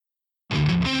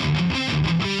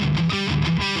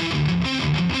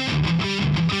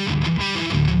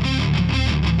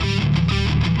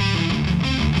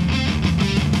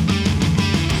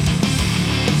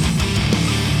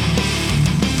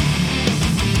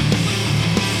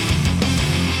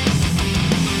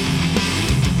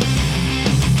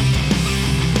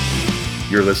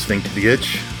You're listening to The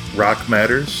Itch, Rock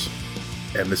Matters,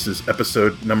 and this is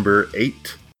episode number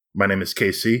 8. My name is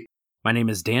Casey. My name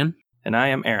is Dan. And I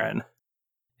am Aaron.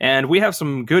 And we have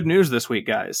some good news this week,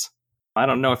 guys. I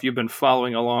don't know if you've been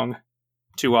following along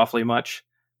too awfully much,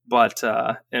 but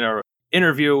in an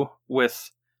interview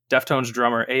with Deftones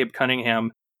drummer Abe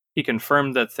Cunningham, he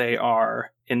confirmed that they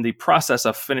are in the process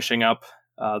of finishing up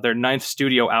their 9th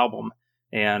studio album.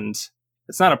 And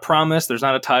it's not a promise, there's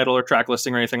not a title or track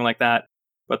listing or anything like that,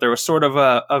 but there was sort of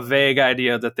a vague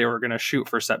idea that they were going to shoot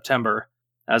for September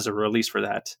as a release for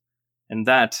that. And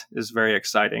that is very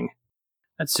exciting.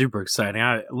 That's super exciting.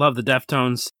 I love the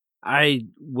Deftones. I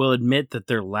will admit that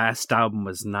their last album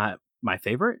was not my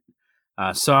favorite.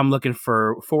 So I'm looking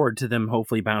forward to them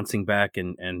hopefully bouncing back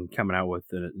and coming out with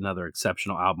another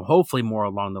exceptional album. Hopefully more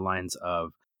along the lines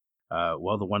of, the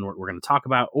one we're going to talk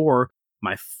about, or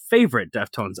my favorite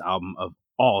Deftones album of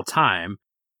all time,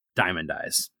 Diamond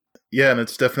Eyes. Yeah, and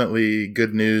it's definitely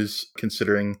good news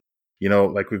considering,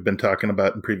 like we've been talking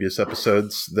about in previous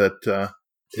episodes, that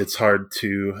it's hard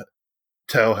to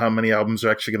tell how many albums are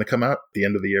actually going to come out at the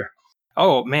end of the year.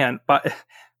 Oh, man. But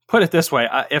put it this way.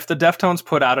 If the Deftones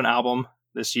put out an album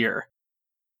this year,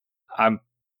 I'm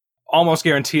almost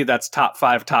guaranteed that's top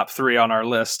 5, top 3 on our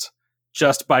list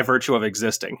just by virtue of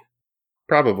existing.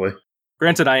 Probably.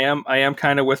 Granted, I am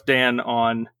kind of with Dan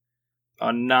on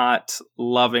not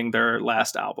loving their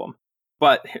last album.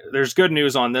 But there's good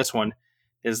news on this one,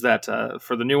 is that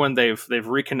for the new one, they've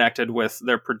reconnected with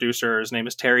their producer. His name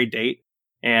is Terry Date,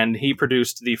 and he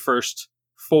produced the first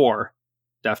 4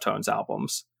 Deftones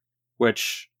albums,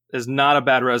 which is not a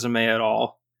bad resume at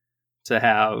all to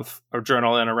have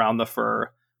Adrenaline, Around the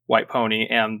Fur, White Pony,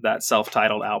 and that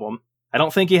self-titled album. I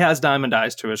don't think he has Diamond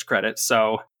Eyes to his credit,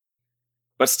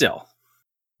 but still.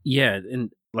 Yeah,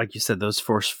 and like you said, those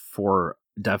first 4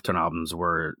 Deftones albums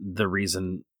were the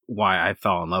reason why I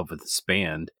fell in love with this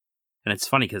band. And it's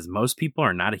funny because most people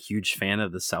are not a huge fan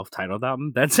of the self-titled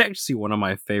album. That's actually one of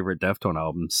my favorite Deftones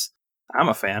albums. I'm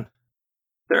a fan.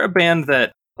 They're a band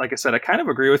that, like I said, I kind of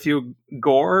agree with you.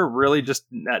 Gore really just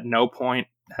at no point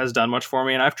has done much for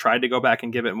me, and I've tried to go back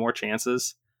and give it more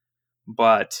chances,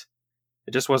 but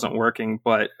it just wasn't working.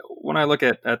 But when I look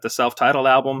at the self-titled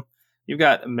album, you've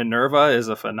got Minerva is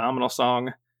a phenomenal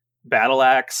song. Battle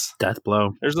Axe, Death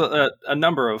Blow. There's a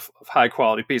number of high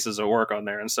quality pieces of work on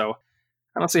there, and so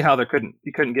I don't see how you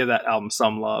couldn't give that album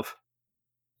some love.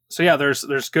 So yeah,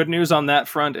 there's good news on that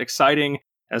front. Exciting,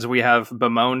 as we have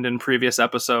bemoaned in previous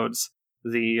episodes,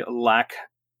 the lack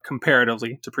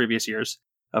comparatively to previous years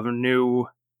of new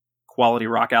quality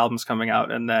rock albums coming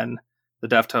out, and then the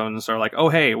Deftones are like, "Oh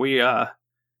hey, we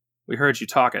heard you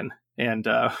talking, and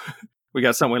we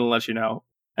got something to let you know."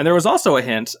 And there was also a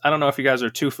hint, I don't know if you guys are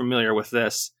too familiar with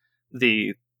this,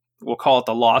 we'll call it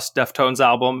the Lost Deftones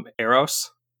album,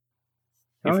 Eros.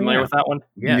 You familiar with that one?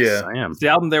 Yes, yeah. I am. It's the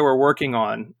album they were working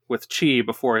on with Chi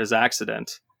before his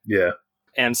accident. Yeah.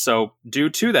 And so due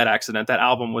to that accident, that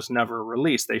album was never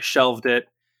released. They shelved it,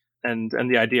 and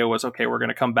the idea was, okay, we're going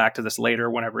to come back to this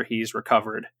later whenever he's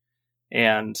recovered.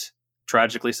 And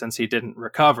tragically, since he didn't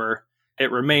recover, it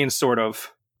remains sort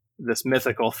of this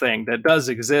mythical thing that does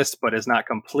exist but is not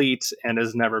complete and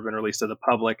has never been released to the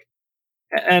public.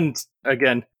 And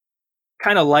again,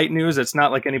 kind of light news. It's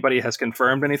not like anybody has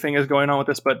confirmed anything is going on with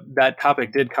this, but that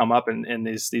topic did come up in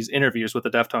these interviews with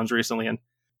the Deftones recently, and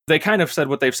they kind of said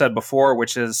what they've said before,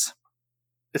 which is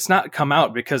it's not come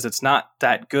out because it's not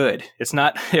that good.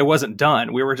 It wasn't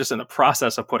done. We were just in the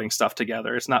process of putting stuff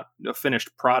together. It's not a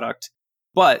finished product.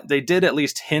 But they did at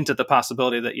least hint at the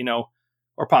possibility that,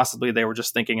 or possibly they were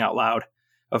just thinking out loud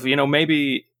of,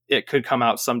 maybe it could come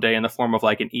out someday in the form of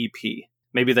like an EP.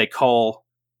 Maybe they cull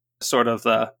sort of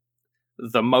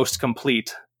the most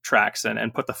complete tracks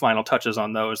and put the final touches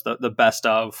on those, the best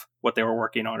of what they were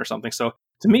working on or something. So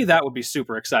to me, that would be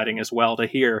super exciting as well to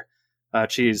hear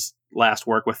Chi's last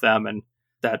work with them and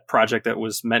that project that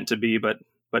was meant to be, but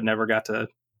never got to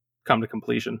come to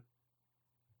completion.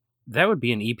 That would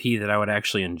be an EP that I would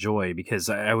actually enjoy because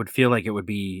I would feel like it would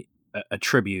be a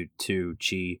tribute to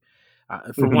Chi.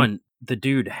 For one, the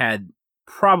dude had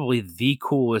probably the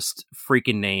coolest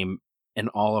freaking name in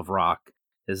all of rock.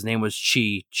 His name was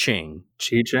Chi Ching.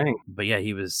 Chi Ching. But yeah,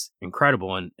 he was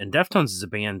incredible. And Deftones is a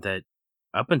band that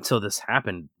up until this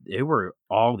happened, they were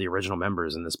all the original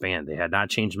members in this band. They had not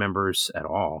changed members at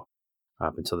all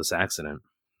up until this accident,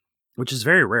 which is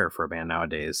very rare for a band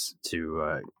nowadays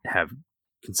to have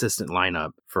consistent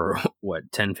lineup for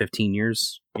 10, 15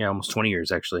 years? Yeah, almost 20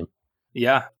 years actually.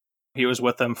 Yeah. He was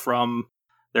with them from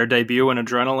their debut in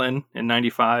Adrenaline in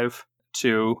 95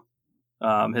 to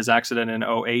his accident in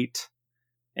 08.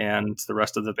 and the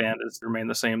rest of the band has remained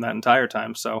the same that entire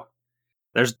time. So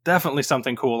there's definitely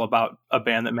something cool about a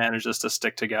band that manages to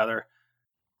stick together.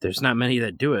 There's not many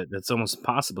that do it. It's almost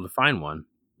impossible to find one.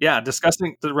 Yeah,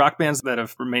 discussing the rock bands that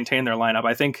have maintained their lineup,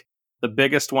 I think the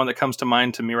biggest one that comes to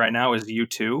mind to me right now is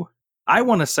U2. I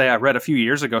want to say I read a few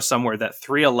years ago somewhere that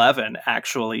 311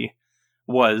 actually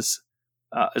was,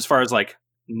 as far as like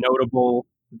notable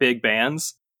big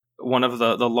bands, one of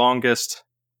the longest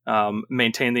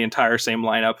maintain the entire same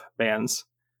lineup bands,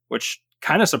 which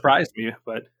kind of surprised me.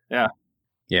 But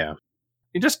yeah,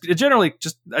 it generally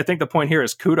just, I think the point here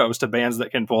is kudos to bands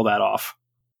that can pull that off.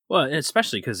 Well,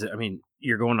 especially because I mean,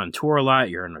 you're going on tour a lot.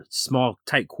 You're in a small,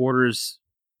 tight quarters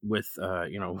with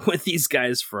with these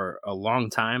guys for a long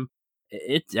time.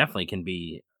 It definitely can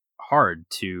be hard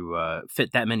to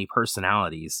fit that many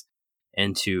personalities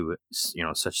into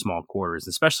such small quarters,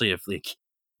 especially if like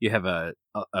you have a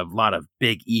lot of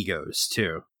big egos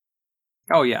too.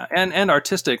 Oh yeah, and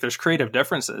artistic. There's creative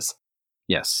differences.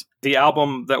 Yes, the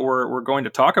album that we're going to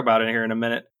talk about in here in a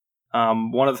minute.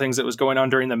 One of the things that was going on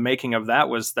during the making of that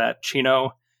was that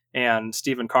Chino and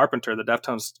Stephen Carpenter, the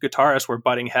Deftones guitarist, were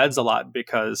butting heads a lot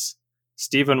because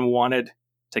Stephen wanted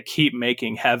to keep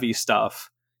making heavy stuff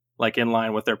like in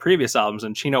line with their previous albums,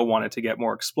 and Chino wanted to get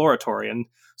more exploratory. And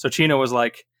so Chino was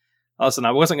like, listen,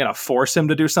 I wasn't going to force him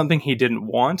to do something he didn't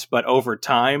want, but over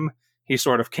time he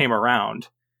sort of came around.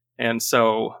 And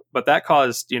so, but that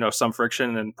caused, some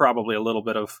friction and probably a little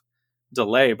bit of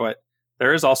delay. But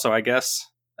there is also, I guess,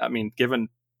 I mean, given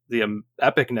the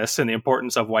epicness and the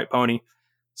importance of White Pony,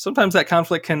 sometimes that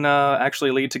conflict can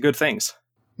actually lead to good things.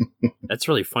 That's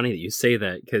really funny that you say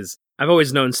that, because I've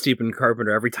always known Stephen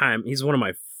Carpenter. Every time, he's one of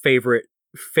my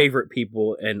favorite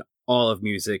people in all of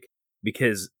music,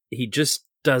 because he just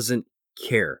doesn't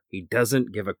care. He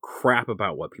doesn't give a crap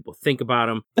about what people think about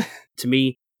him. To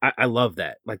me, I love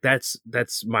that. Like that's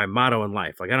my motto in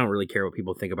life. Like I don't really care what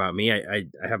people think about me. I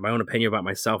have my own opinion about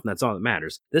myself, and that's all that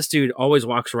matters. This dude always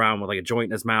walks around with like a joint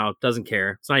in his mouth, doesn't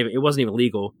care. It wasn't even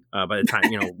legal by the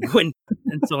time,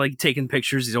 and so like taking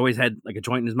pictures, he's always had like a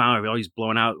joint in his mouth, or always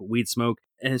blowing out weed smoke.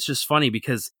 And it's just funny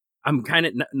because I'm kind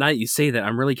of, now that you say that,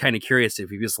 I'm really kind of curious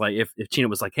if he was like, if Chino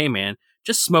was like, hey man,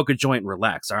 just smoke a joint and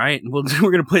relax, all right? And we're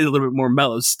going to play a little bit more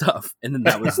mellow stuff. And then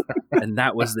that was and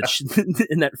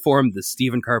that formed the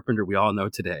Stephen Carpenter we all know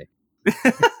today.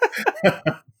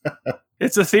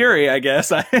 It's a theory, I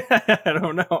guess. I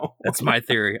don't know. That's my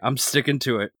theory. I'm sticking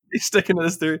to it. You're sticking to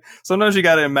this theory. Sometimes you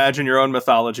got to imagine your own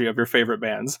mythology of your favorite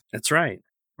bands. That's right.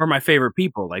 Or my favorite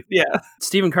people. Like, yeah,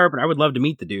 Stephen Carpenter, I would love to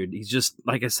meet the dude. He's just,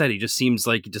 like I said, he just seems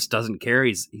like he just doesn't care.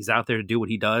 He's out there to do what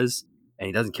he does, and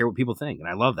he doesn't care what people think. And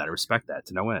I love that. I respect that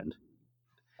to no end.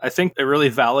 I think it really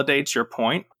validates your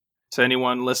point to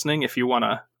anyone listening. If you want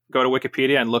to go to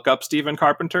Wikipedia and look up Stephen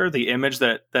Carpenter, the image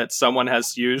that someone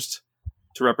has used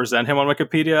to represent him on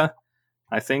Wikipedia,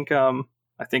 I think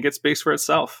it speaks for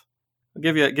itself. I'll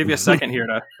give you a second here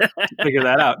to figure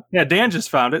that out. Yeah, Dan just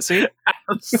found it. See? I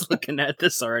was looking at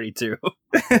this already too.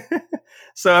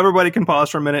 So everybody can pause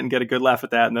for a minute and get a good laugh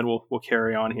at that, and then we'll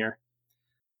carry on here.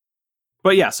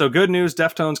 But yeah, so good news.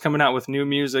 Deftones coming out with new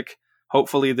music,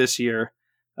 hopefully this year,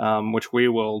 which we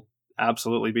will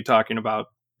absolutely be talking about,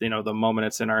 the moment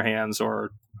it's in our hands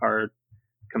or our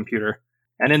computer.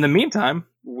 And in the meantime,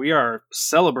 we are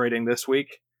celebrating this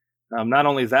week. Not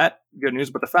only that good news,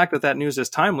 but the fact that news is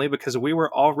timely, because we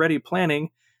were already planning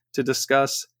to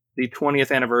discuss the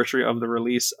 20th anniversary of the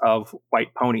release of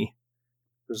White Pony.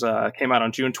 It came out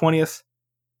on June 20th,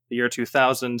 the year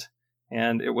 2000,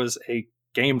 and it was a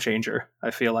game changer,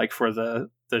 I feel like, for the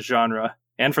genre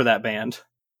and for that band.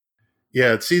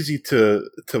 Yeah, it's easy to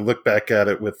look back at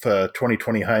it with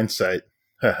 2020 hindsight.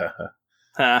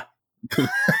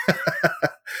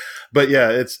 But yeah,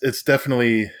 it's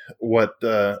definitely what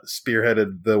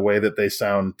spearheaded the way that they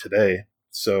sound today.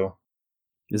 So,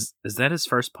 is that his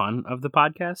first pun of the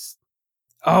podcast?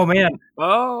 Oh man!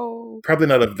 Oh, probably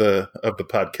not of the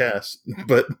podcast,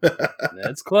 but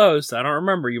that's close. I don't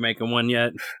remember you making one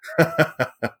yet.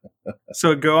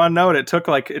 So go unnoted. It took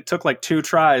like 2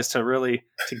 tries to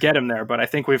get him there, but I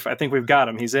think we've got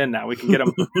him. He's in now. We can get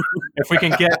him if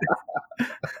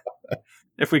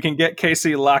we can get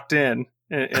Casey locked in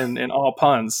all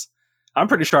puns. I'm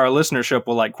pretty sure our listenership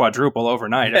will like quadruple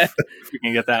overnight if we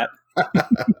can get that.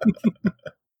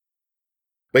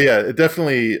 But yeah, it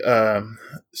definitely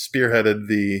spearheaded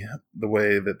the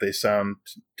way that they sound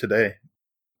today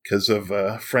because of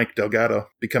Frank Delgado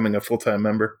becoming a full-time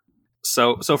member.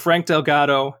 So Frank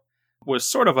Delgado was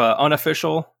sort of an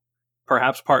unofficial,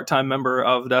 perhaps part-time member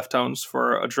of Deftones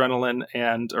for Adrenaline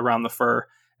and Around the Fur,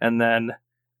 and then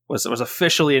was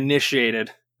officially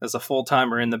initiated as a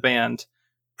full-timer in the band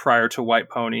prior to White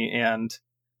Pony. And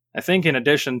I think in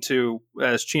addition to,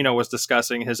 as Chino was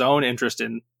discussing, his own interest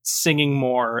in singing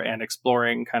more and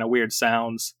exploring kind of weird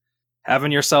sounds,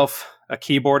 having yourself a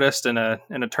keyboardist and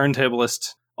a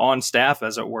turntablist on staff,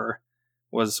 as it were,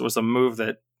 was a move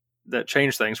that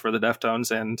changed things for the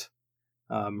Deftones and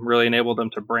really enabled them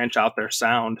to branch out their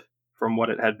sound from what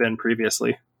it had been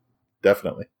previously.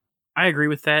 Definitely. I agree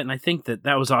with that, and I think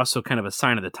that was also kind of a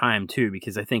sign of the time too,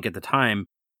 because I think at the time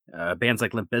bands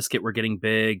like Limp Bizkit were getting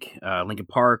big, Linkin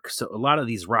Park, so a lot of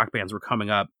these rock bands were coming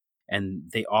up, and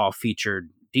they all featured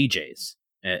DJs,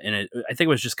 and I think it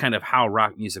was just kind of how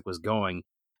rock music was going,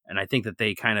 and I think that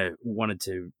they kind of wanted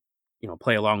to,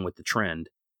 play along with the trend.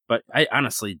 But I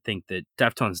honestly think that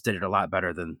Deftones did it a lot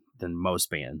better than most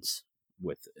bands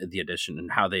with the addition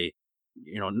and how they,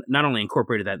 not only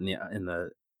incorporated that in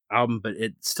the album, but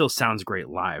it still sounds great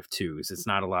live too. Because it's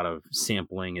not a lot of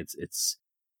sampling. It's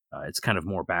kind of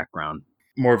more background,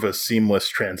 more of a seamless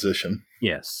transition.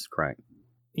 Yes, correct.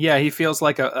 Yeah, he feels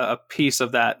like a piece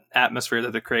of that atmosphere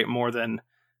that they create more than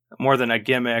a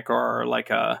gimmick or like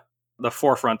the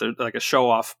forefront, like a show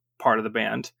off part of the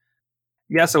band.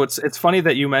 Yeah, so it's funny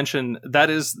that you mentioned that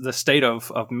is the state of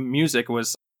music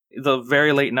was the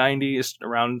very late 90s,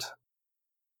 around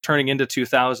turning into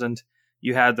 2000.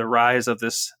 You had the rise of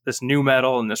this new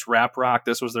metal and this rap rock.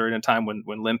 This was during a time when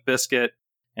Limp Bizkit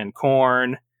and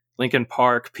Korn, Linkin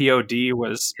Park, POD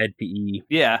was Head PE.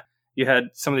 Yeah, you had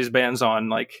some of these bands on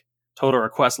like Total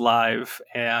Request Live,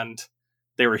 and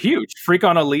they were huge. Freak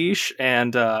on a Leash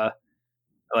and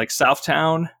like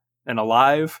Southtown and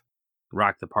Alive.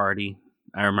 Rock the Party.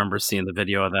 I remember seeing the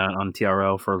video of that on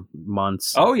TRL for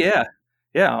months. Oh yeah,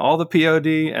 all the POD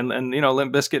and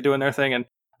Limp Bizkit doing their thing, and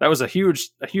that was a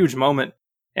huge moment.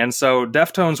 And so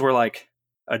Deftones were like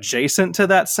adjacent to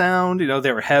that sound.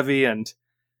 They were heavy and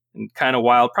kind of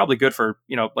wild, probably good for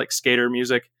like skater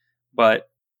music, but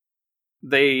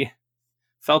they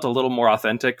felt a little more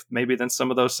authentic maybe than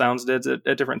some of those sounds did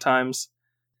at different times.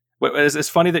 But it's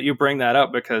funny that you bring that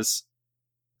up, because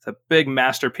the big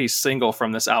masterpiece single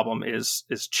from this album is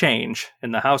Change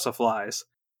in the House of Flies.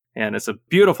 And it's a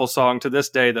beautiful song to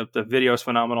this day. The video is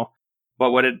phenomenal.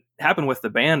 But what had happened with the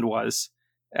band was,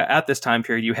 at this time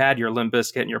period, you had your Limp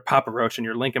Bizkit and your Papa Roach and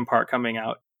your Linkin Park coming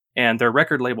out, and their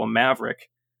record label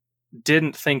Maverick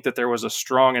didn't think that there was a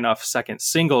strong enough second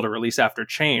single to release after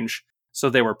Change. So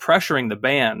they were pressuring the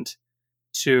band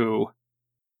to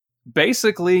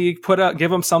basically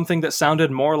give them something that sounded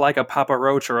more like a Papa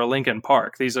Roach or a Linkin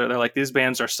Park. These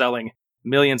bands are selling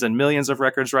millions and millions of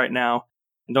records right now.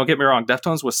 And don't get me wrong,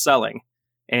 Deftones was selling,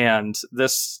 and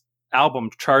this album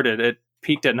charted. It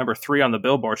peaked at number 3 on the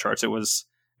Billboard charts. It was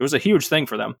a huge thing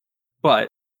for them, but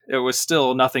it was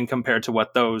still nothing compared to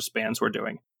what those bands were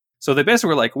doing. So they basically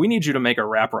were like, we need you to make a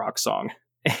rap rock song.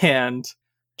 And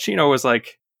Chino was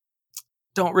like,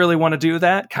 don't really want to do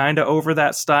that, kind of over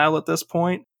that style at this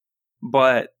point.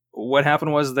 But what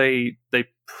happened was they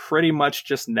pretty much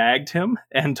just nagged him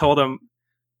and told him,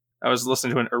 I was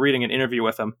listening to reading an interview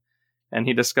with him, and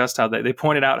he discussed how they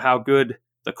pointed out how good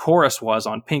the chorus was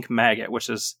on Pink Maggot,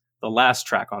 which is the last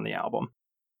track on the album.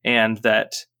 And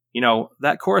that,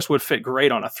 that chorus would fit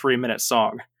great on a 3-minute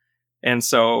song. And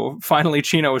so finally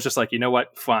Chino was just like, you know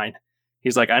what? Fine.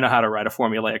 He's like, I know how to write a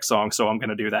formulaic song, so I'm going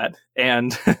to do that.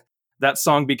 And that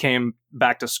song became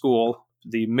Back to School,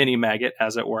 the mini Maggot,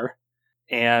 as it were.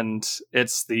 And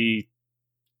it's the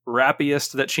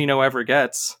rappiest that Chino ever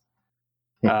gets.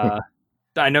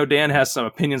 I know Dan has some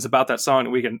opinions about that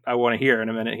song that I want to hear in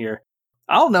a minute here.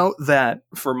 I'll note that,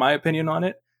 for my opinion on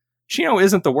it, Chino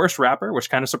isn't the worst rapper, which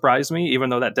kind of surprised me, even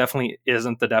though that definitely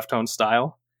isn't the Deftones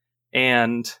style.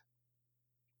 And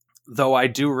though I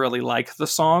do really like the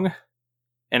song,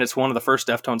 and it's one of the first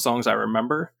Deftones songs I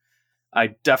remember,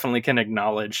 I definitely can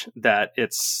acknowledge that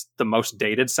it's the most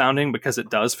dated sounding, because it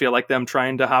does feel like them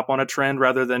trying to hop on a trend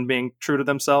rather than being true to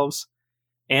themselves.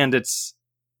 And it's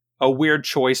a weird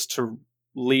choice to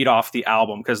lead off the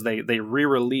album, because they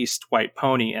re-released White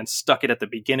Pony and stuck it at the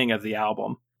beginning of the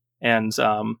album. And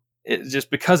it just,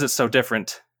 because it's so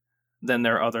different than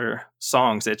their other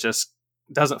songs, it just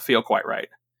doesn't feel quite right.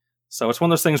 So it's one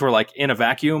of those things where, like, in a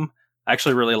vacuum, I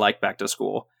actually really like Back to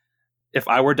School. If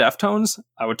I were Deftones,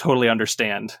 I would totally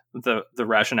understand the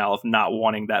rationale of not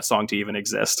wanting that song to even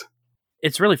exist.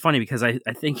 It's really funny, because I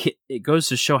think it goes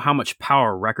to show how much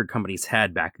power record companies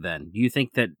had back then. Do you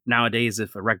think that nowadays,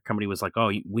 if a record company was like,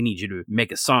 oh, we need you to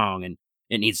make a song and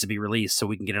it needs to be released so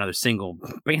we can get another single,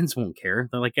 bands won't care.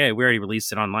 They're like, hey, we already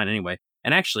released it online anyway.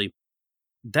 And actually,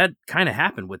 that kind of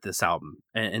happened with this album.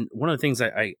 And one of the things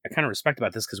I kind of respect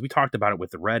about this, because we talked about it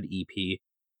with the Red EP,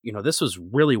 this was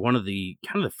really one of the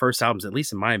kind of the first albums, at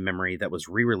least in my memory, that was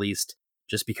re-released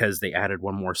just because they added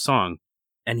one more song.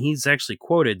 And he's actually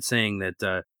quoted saying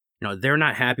that, they're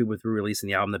not happy with re-releasing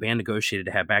the album. The band negotiated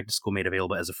to have Back to School made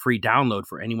available as a free download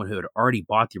for anyone who had already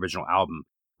bought the original album.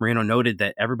 Moreno noted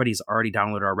that everybody's already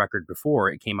downloaded our record before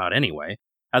it came out anyway.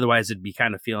 Otherwise, it'd be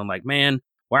kind of feeling like, man,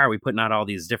 why are we putting out all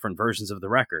these different versions of the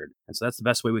record? And so that's the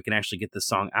best way we can actually get this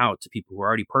song out to people who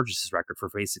already purchased this record for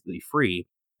basically free,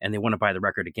 and they want to buy the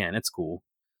record again. It's cool.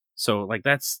 So like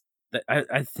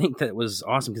I think that was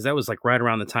awesome because that was like right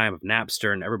around the time of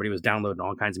Napster, and everybody was downloading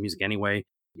all kinds of music anyway,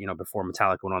 before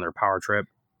Metallica went on their power trip.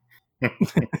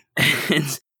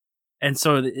 and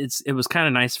so it was kind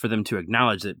of nice for them to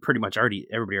acknowledge that pretty much everybody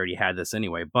already had this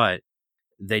anyway, but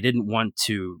they didn't want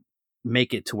to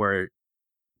make it to where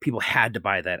people had to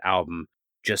buy that album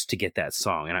just to get that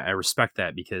song. And I respect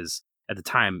that because at the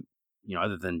time,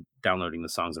 other than downloading the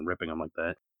songs and ripping them like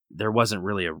that, there wasn't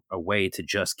really a way to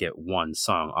just get one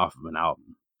song off of an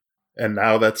album. And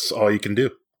now that's all you can do.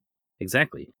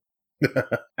 Exactly.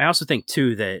 I also think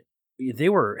too that they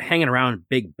were hanging around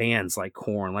big bands like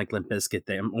Korn, like Limp Bizkit.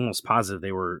 I'm almost positive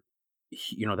they were,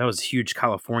 that was a huge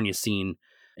California scene.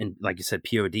 And like you said,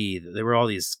 POD, there were all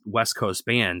these West Coast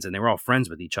bands and they were all friends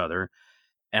with each other.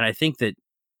 And I think that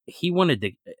he wanted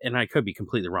to, and I could be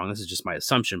completely wrong, this is just my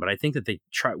assumption, but I think that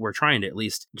were trying to at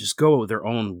least just go their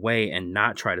own way and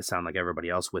not try to sound like everybody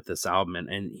else with this album.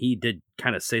 And he did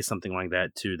kind of say something like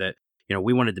that too, that,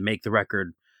 we wanted to make the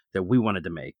record that we wanted to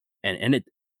make. And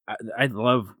I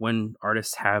love when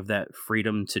artists have that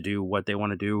freedom to do what they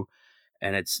want to do.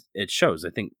 And it shows. I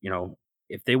think,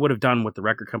 if they would have done what the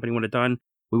record company would have done,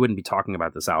 we wouldn't be talking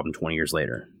about this album 20 years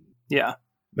later. Yeah.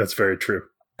 That's very true.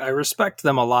 I respect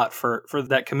them a lot for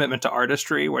that commitment to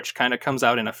artistry, which kind of comes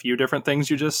out in a few different things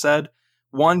you just said.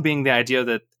 One being the idea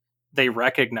that they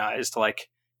recognized, like,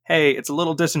 hey, it's a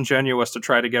little disingenuous to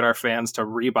try to get our fans to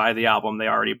rebuy the album they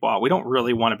already bought. We don't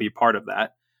really want to be part of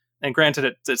that. And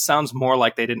granted, it sounds more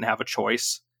like they didn't have a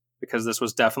choice, because this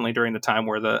was definitely during the time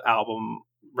where the album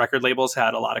record labels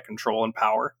had a lot of control and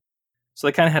power. So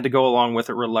they kind of had to go along with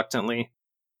it reluctantly.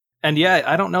 And yeah,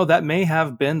 I don't know, that may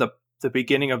have been the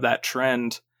beginning of that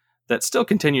trend that still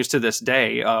continues to this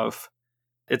day of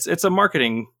it's a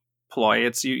marketing ploy.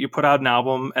 It's you put out an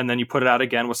album and then you put it out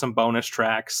again with some bonus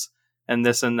tracks and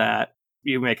this and that.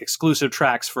 You make exclusive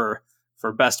tracks for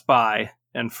Best Buy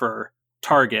and for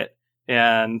Target.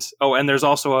 And there's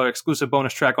also an exclusive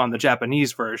bonus track on the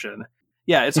Japanese version.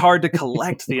 Yeah, it's hard to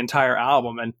collect the entire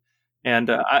album. And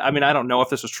I mean, I don't know if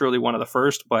this was truly one of the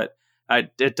first, but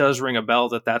it does ring a bell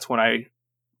that's when I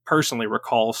personally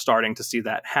recall starting to see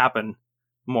that happen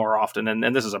more often.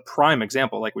 And this is a prime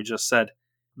example, like we just said.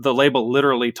 The label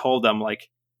literally told them, like,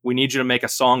 we need you to make a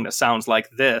song that sounds like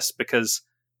this because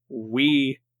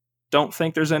we don't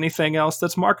think there's anything else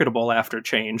that's marketable after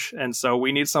Change. And so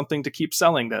we need something to keep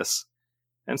selling this.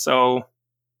 And so,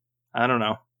 I don't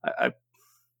know.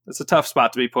 It's a tough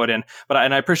spot to be put in. But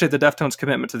I appreciate the Deftones'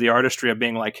 commitment to the artistry of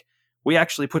being like, we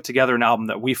actually put together an album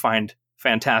that we find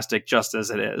fantastic just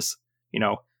as it is.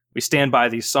 We stand by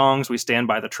these songs. We stand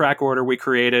by the track order we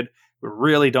created. We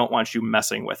really don't want you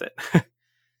messing with it.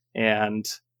 And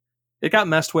it got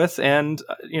messed with. And,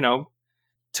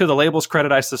 to the label's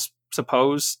credit, I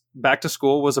suppose Back to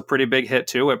School was a pretty big hit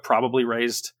too. It probably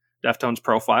raised Deftones'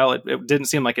 profile. It didn't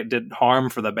seem like it did harm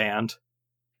for the band.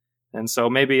 And so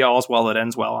maybe all's well that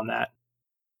ends well on that.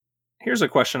 Here's a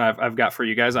question I've got for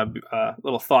you guys. A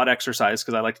little thought exercise,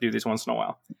 because I like to do these once in a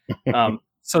while.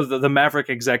 So the Maverick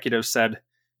executive said,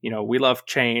 we love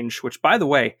change, which, by the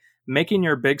way, making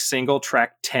your big single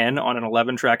track 10 on an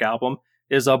 11-track album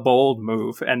is a bold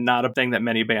move and not a thing that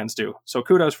many bands do. So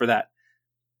kudos for that.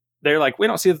 They're like, we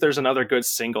don't see that there's another good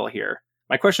single here.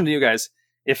 My question to you guys,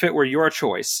 if it were your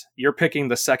choice, you're picking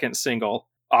the second single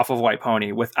off of White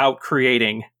Pony without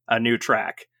creating a new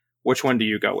track, which one do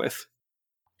you go with?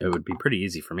 It would be pretty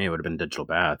easy for me. It would have been Digital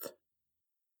Bath.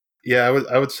 Yeah,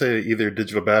 I would say either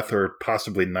Digital Bath or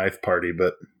possibly Knife Party,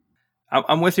 but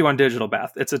I'm with you on Digital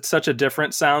Bath. It's such a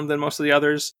different sound than most of the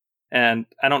others, and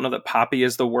I don't know that poppy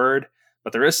is the word,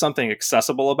 but there is something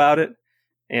accessible about it,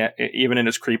 even in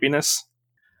its creepiness.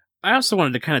 I also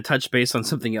wanted to kind of touch base on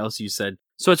something else you said.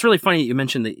 So it's really funny that you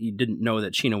mentioned that you didn't know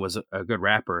that Chino was a good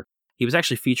rapper. He was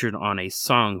actually featured on a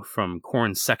song from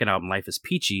Korn's second album, Life is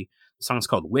Peachy. The song's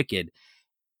called Wicked.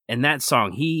 And that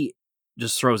song, he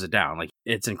just throws it down. Like,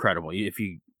 it's incredible. If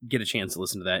you get a chance to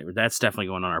listen to that, that's definitely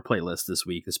going on our playlist this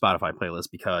week, the Spotify playlist,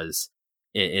 because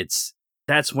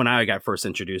that's when I got first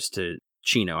introduced to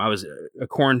Chino. I was a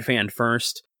Korn fan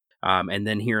first, and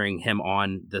then hearing him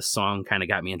on this song kind of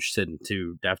got me interested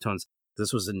into Deftones.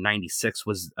 This was in 96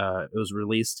 it was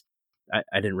released. I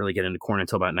didn't really get into Korn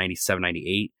until about 97,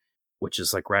 98, which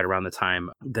is like right around the time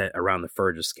that Around the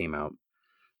Fur just came out.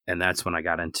 And that's when I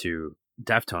got into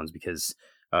Deftones because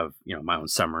of, My Own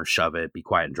Summer, Shove It, Be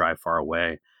Quiet and Drive Far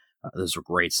Away. Those were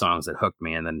great songs that hooked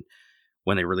me. And then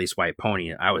when they released White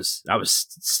Pony, I was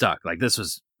stuck. Like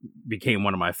became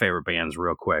one of my favorite bands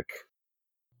real quick.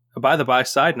 By the by,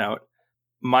 side note,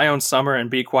 My Own Summer and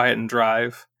Be Quiet and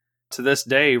Drive to this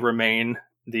day remain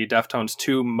the Deftones'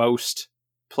 two most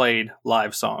played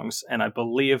live songs. And I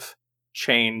believe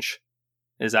Change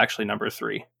is actually number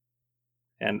 3.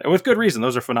 And with good reason.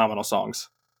 Those are phenomenal songs.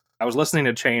 I was listening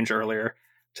to Change earlier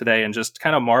today and just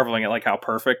kind of marveling at like how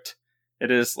perfect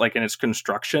it is, like in its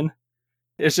construction.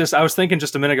 It's just, I was thinking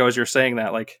just a minute ago as you're saying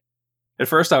that, like, at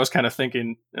first I was kind of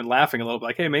thinking and laughing a little bit,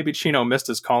 like, hey, maybe Chino missed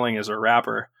his calling as a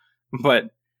rapper. But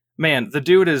man, the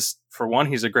dude is, for one,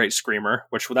 he's a great screamer,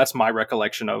 which that's my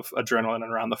recollection of Adrenaline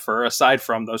and Around the Fur, aside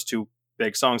from those two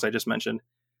big songs I just mentioned.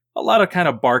 A lot of kind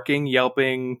of barking,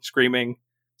 yelping, screaming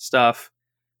stuff.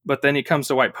 But then he comes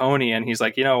to White Pony and he's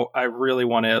like, I really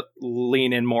want to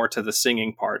lean in more to the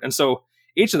singing part. And so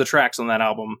each of the tracks on that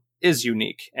album is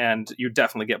unique, and you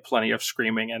definitely get plenty of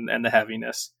screaming and the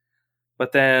heaviness.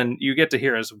 But then you get to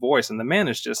hear his voice, and the man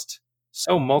is just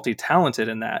so multi-talented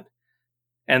in that.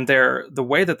 And the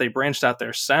way that they branched out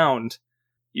their sound,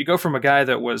 you go from a guy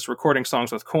that was recording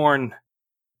songs with Korn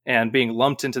and being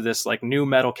lumped into this like new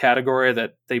metal category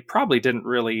that they probably didn't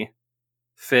really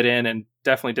fit in and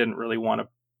definitely didn't really want to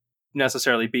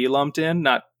necessarily be lumped in,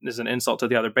 not as an insult to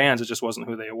the other bands, it just wasn't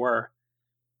who they were.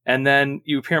 And then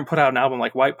you hear him put out an album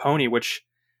like White Pony, which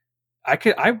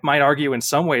I might argue in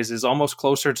some ways is almost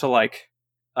closer to like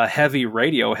a heavy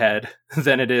Radiohead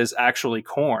than it is actually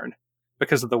Korn,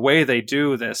 because of the way they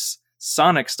do this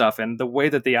sonic stuff and the way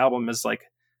that the album is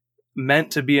like meant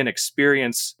to be an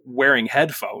experience wearing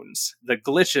headphones, the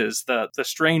glitches, the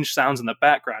strange sounds in the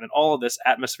background, and all of this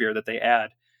atmosphere that they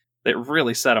add that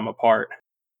really set them apart.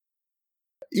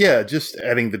 Yeah, just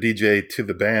adding the DJ to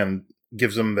the band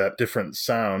gives them that different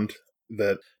sound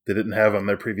that they didn't have on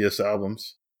their previous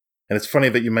albums. And it's funny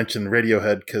that you mentioned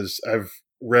Radiohead, because I've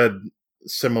read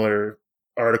similar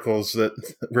articles that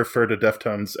refer to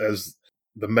Deftones as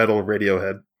the metal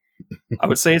Radiohead. I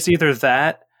would say it's either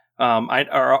that.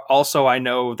 I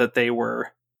know that they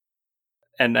were,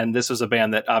 and this is a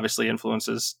band that obviously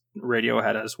influences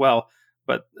Radiohead as well,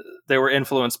 but they were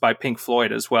influenced by Pink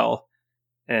Floyd as well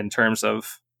in terms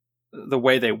of the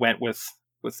way they went with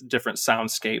different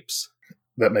soundscapes.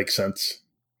 That makes sense.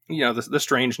 The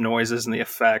strange noises and the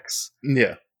effects.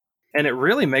 Yeah. And it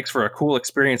really makes for a cool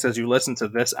experience as you listen to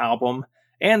this album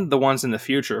and the ones in the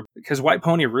future, because White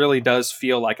Pony really does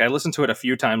feel like, I listened to it a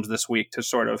few times this week to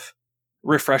sort of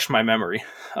refresh my memory.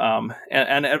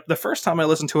 And the first time I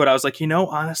listened to it, I was like,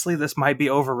 honestly, this might be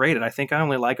overrated. I think I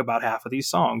only like about half of these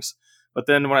songs. But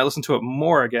then when I listened to it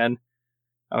more again,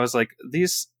 I was like,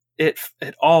 it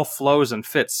all flows and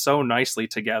fits so nicely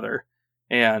together.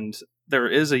 And there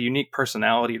is a unique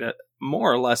personality to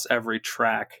more or less every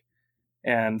track.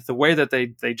 And the way that they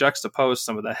juxtapose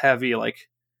some of the heavy, like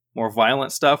more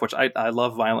violent stuff, which I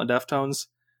love violent Deftones,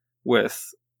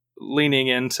 with leaning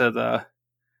into the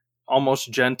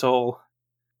almost gentle.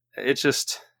 It's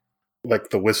just like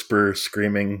the whisper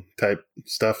screaming type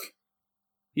stuff.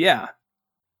 Yeah.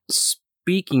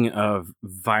 Speaking of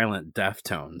violent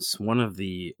Deftones, one of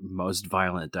the most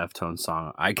violent Deftones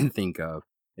song I can think of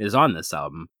is on this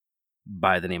album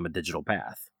by the name of Digital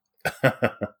Path.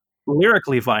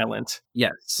 Lyrically violent.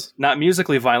 Yes. Not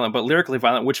musically violent, but lyrically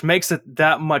violent, which makes it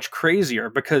that much crazier,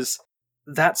 because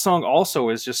that song also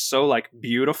is just so like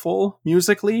beautiful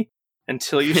musically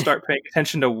until you start paying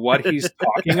attention to what he's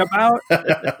talking about.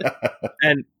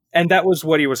 And that was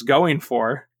what he was going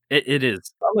for. It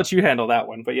is. I'll let you handle that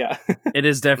one, but yeah. It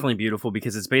is definitely beautiful,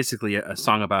 because it's basically a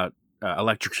song about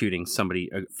electrocuting somebody,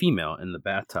 a female, in the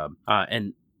bathtub.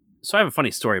 And so I have a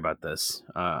funny story about this.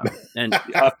 And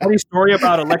a funny story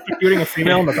about electrocuting a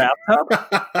female in the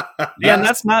bathtub? Yeah,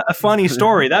 that's not a funny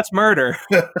story. That's murder.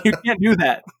 You can't do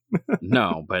that.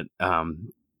 No, but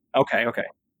Okay.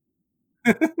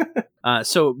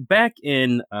 So back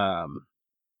in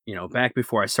back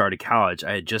before I started college,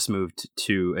 I had just moved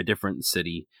to a different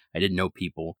city. I didn't know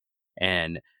people,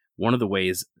 and one of the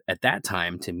ways at that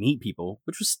time to meet people,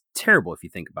 which was terrible if you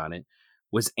think about it,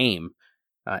 was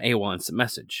AOL Instant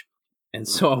Message. And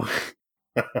so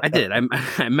I did.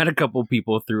 I met a couple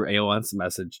people through AOL Instant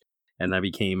Message, and I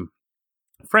became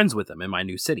friends with them in my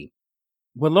new city.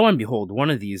 Well, lo and behold, one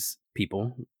of these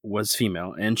people was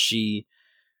female, and she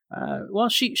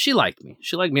liked me.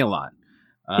 She liked me a lot.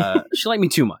 She liked me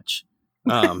too much.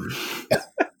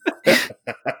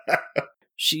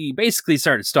 She basically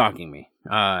started stalking me,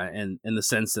 and in the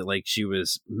sense that like she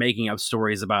was making up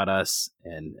stories about us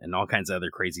and all kinds of other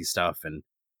crazy stuff, and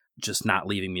just not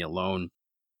leaving me alone.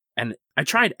 And I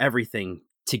tried everything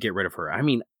to get rid of her. I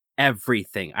mean,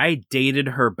 everything. I dated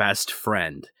her best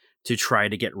friend to try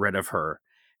to get rid of her,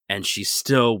 and she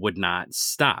still would not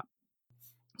stop.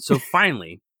 So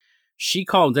finally, she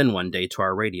called in one day to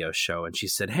our radio show and she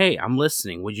said, "Hey, I'm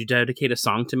listening. Would you dedicate a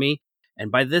song to me?"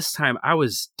 And by this time, I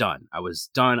was done. I was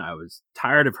done. I was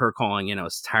tired of her calling in. I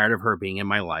was tired of her being in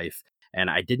my life. And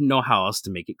I didn't know how else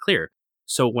to make it clear.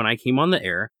 So when I came on the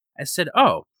air, I said,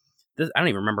 "Oh, I don't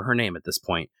even remember her name at this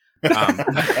point."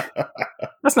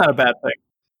 That's not a bad thing.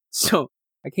 So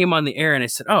I came on the air and I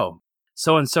said, "Oh,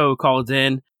 so-and-so called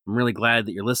in. I'm really glad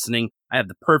that you're listening. I have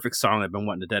the perfect song I've been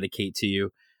wanting to dedicate to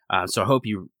you. So I hope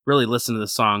you really listen to the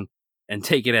song and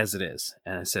take it as it is."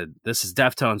 And I said, "This is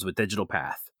Deftones with Digital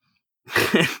Path."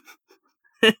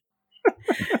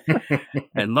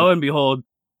 And lo and behold,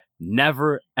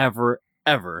 never, ever,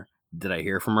 ever did I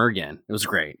hear from her again. It was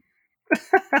great.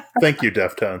 Thank you,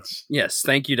 Deftones. Yes,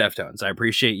 thank you, Deftones. I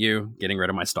appreciate you getting rid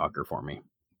of my stalker for me.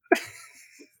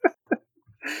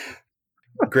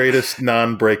 Greatest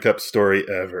non-breakup story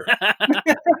ever.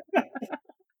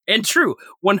 And true,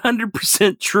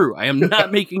 100% true. I am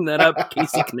not making that up.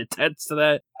 Casey can attest to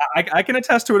that. I can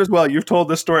attest to it as well. You've told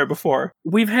this story before.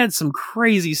 We've had some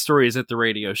crazy stories at the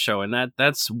radio show, and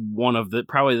that's one of the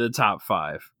probably the top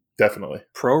 5. Definitely.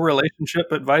 Pro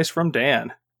relationship advice from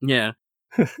Dan. Yeah.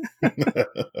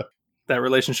 That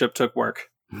relationship took work.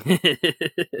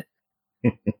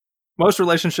 Most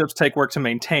relationships take work to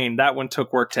maintain. That one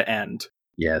took work to end.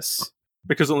 Yes.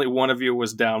 Because only one of you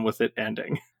was down with it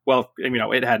ending. Well,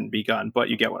 it hadn't begun, but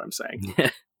you get what I'm saying.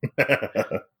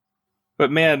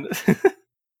 But man,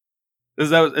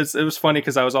 it was funny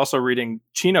because I was also reading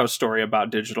Chino's story about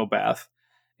Digital Bath,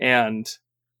 and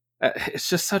it's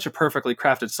just such a perfectly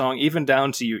crafted song, even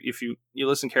down to if you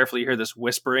listen carefully, you hear this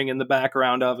whispering in the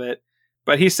background of it.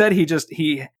 But he said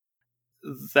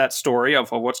that story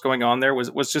of what's going on there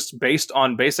was just based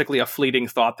on basically a fleeting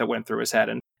thought that went through his head.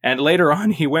 And later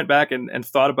on, he went back and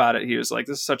thought about it. He was like,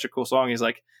 "This is such a cool song." He's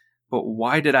like, "But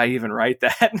why did I even write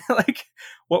that? Like,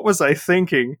 what was I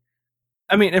thinking?"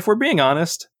 I mean, if we're being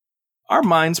honest, our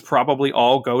minds probably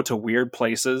all go to weird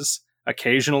places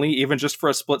occasionally, even just for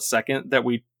a split second, that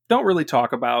we don't really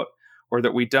talk about or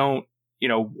that we don't,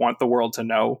 want the world to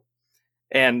know.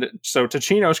 And so to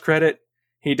Chino's credit,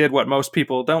 he did what most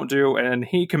people don't do, and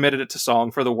he committed it to song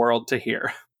for the world to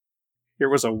hear. Here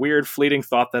was a weird, fleeting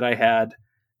thought that I had.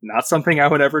 Not something I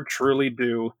would ever truly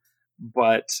do,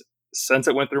 but since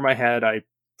it went through my head, I,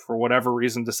 for whatever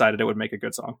reason, decided it would make a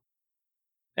good song.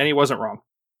 And he wasn't wrong.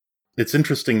 It's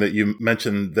interesting that you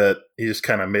mentioned that he just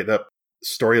kind of made up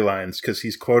storylines, because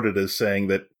he's quoted as saying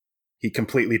that he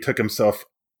completely took himself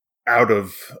out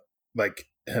of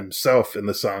himself in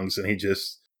the songs, and he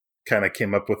just kind of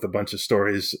came up with a bunch of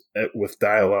stories with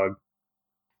dialogue.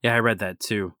 Yeah, I read that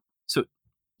too. So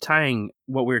tying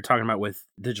what we were talking about with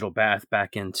Digital Bath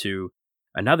back into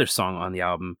another song on the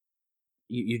album,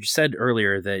 you said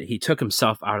earlier that he took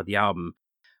himself out of the album.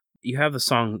 You have a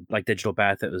song like Digital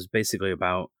Bath that was basically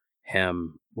about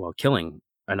him, killing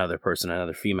another person,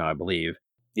 another female, I believe.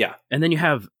 Yeah. And then you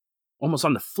have almost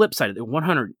on the flip side, the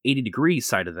 180 degree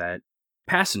side of that,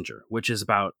 Passenger, which is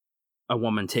about a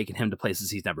woman taking him to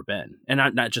places he's never been. And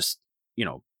not just,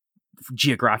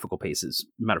 geographical places,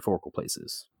 metaphorical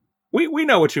places. We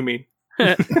know what you mean.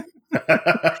 I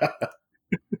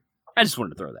just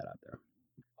wanted to throw that out there.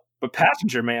 But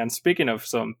Passenger, man, speaking of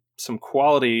some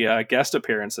quality guest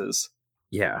appearances.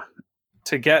 Yeah.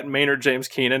 To get Maynard James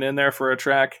Keenan in there for a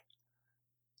track.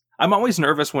 I'm always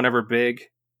nervous whenever big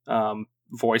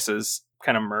voices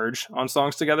kind of merge on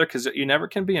songs together, because you never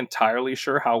can be entirely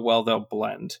sure how well they'll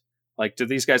blend. Like, do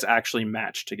these guys actually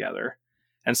match together?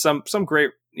 And some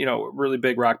great, really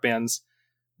big rock bands,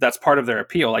 that's part of their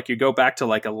appeal. Like, you go back to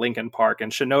like a Linkin Park,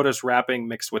 and Shinoda's rapping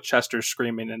mixed with Chester's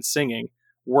screaming and singing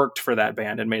worked for that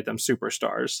band and made them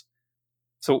superstars.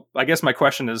 So I guess my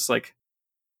question is, like,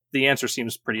 the answer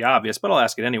seems pretty obvious, but I'll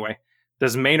ask it anyway.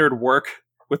 Does Maynard work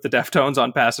with the Deftones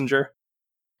on Passenger?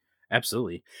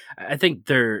 Absolutely. I think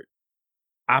they're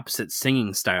opposite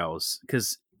singing styles,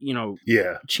 because,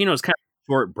 Chino's kind of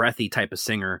short, breathy type of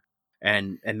singer,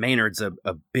 and Maynard's a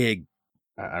big,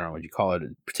 I don't know what you call it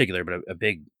in particular, but a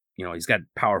big, he's got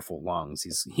powerful lungs.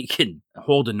 He can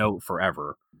hold a note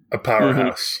forever. A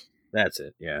powerhouse. Mm-hmm. That's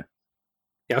it. Yeah.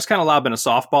 Yeah, I was kind of lobbing a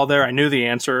softball there. I knew the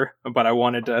answer, but I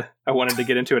wanted to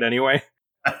get into it anyway.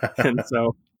 And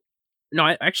so, no,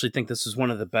 I actually think this is one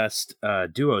of the best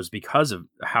duos because of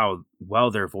how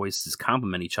well their voices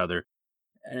complement each other.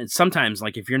 And sometimes,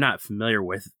 like, if you're not familiar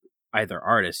with either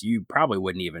artist, you probably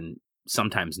wouldn't even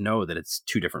sometimes know that it's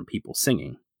two different people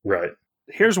singing. Right.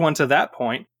 Here's one to that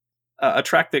point. A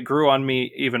track that grew on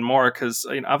me even more because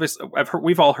obviously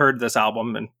we've all heard this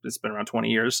album and it's been around 20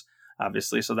 years,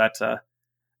 obviously, so that's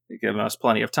given us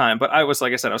plenty of time. But I was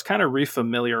kind of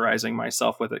refamiliarizing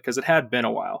myself with it because it had been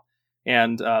a while,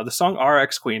 and the song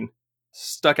 "RX Queen"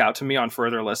 stuck out to me on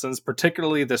further listens,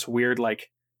 particularly this weird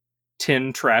like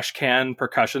tin trash can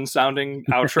percussion sounding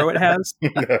outro it has.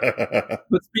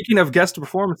 But speaking of guest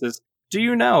performances, do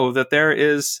you know that there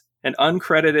is an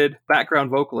uncredited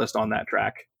background vocalist on that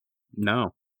track?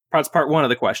 No. That's part one of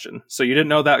the question. So you didn't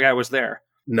know that guy was there?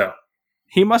 No.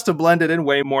 He must have blended in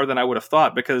way more than I would have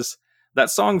thought because that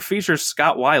song features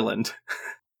Scott Weiland.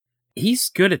 He's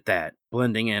good at that,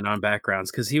 blending in on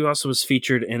backgrounds, because he also was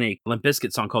featured in a Limp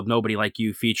Bizkit song called Nobody Like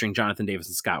You featuring Jonathan Davis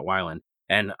and Scott Weiland.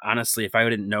 And honestly, if I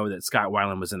didn't know that Scott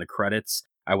Weiland was in the credits,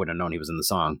 I wouldn't have known he was in the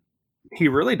song. He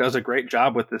really does a great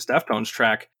job with this Deftones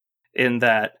track in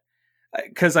that,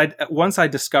 because once I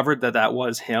discovered that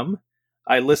was him,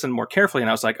 I listened more carefully and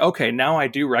I was like, okay, now I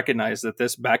do recognize that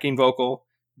this backing vocal,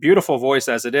 beautiful voice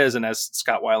as it is and as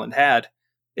Scott Weiland had,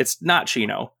 it's not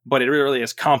Chino, but it really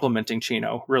is complementing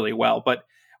Chino really well. But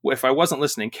if I wasn't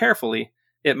listening carefully,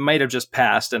 it might have just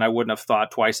passed and I wouldn't have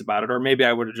thought twice about it. Or maybe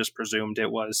I would have just presumed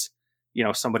it was,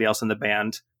 somebody else in the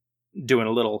band doing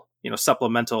a little,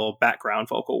 supplemental background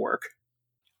vocal work.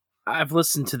 I've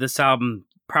listened to this album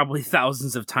probably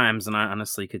thousands of times, and I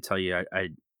honestly could tell you I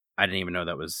didn't even know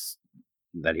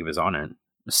that he was on it,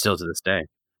 still to this day.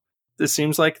 It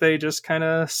seems like they just kind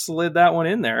of slid that one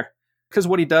in there because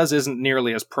what he does isn't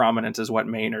nearly as prominent as what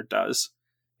Maynard does.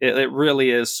 It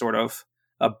really is sort of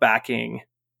a backing,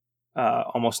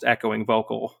 almost echoing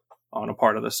vocal on a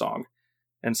part of the song.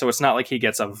 And so it's not like he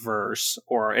gets a verse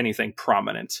or anything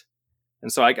prominent.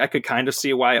 And so I could kind of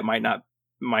see why it might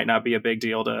not be a big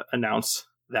deal to announce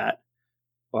that.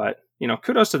 But,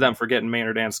 kudos to them for getting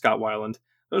Maynard and Scott Weiland.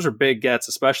 Those are big gets,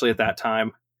 especially at that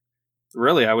time.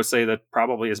 Really, I would say that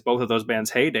probably as both of those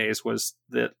bands' heydays was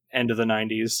the end of the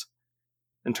 90s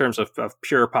in terms of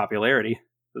pure popularity.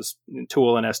 It was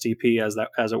Tool and STP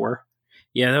as it were.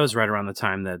 Yeah, that was right around the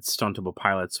time that Stone Temple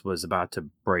Pilots was about to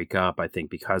break up, I think,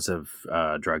 because of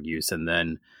drug use. And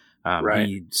then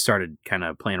he started kind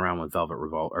of playing around with Velvet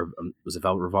Revolver. Or, was it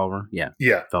Velvet Revolver? Yeah.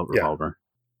 Velvet Revolver.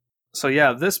 So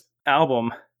yeah, this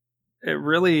album, it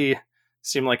really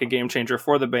seemed like a game changer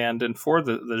for the band and for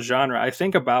the genre. I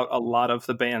think about a lot of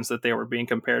the bands that they were being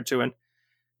compared to, and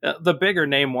the bigger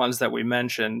name ones that we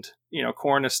mentioned,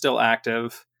 Korn is still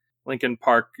active. Linkin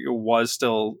Park was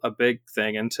still a big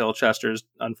thing until Chester's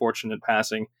unfortunate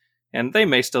passing, and they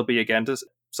may still be again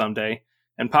someday.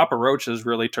 And Papa Roach has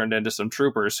really turned into some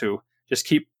troopers who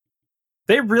just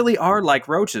they really are like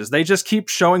roaches. They just keep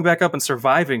showing back up and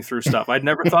surviving through stuff. I'd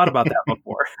never thought about that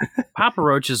before. Papa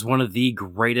Roach is one of the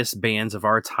greatest bands of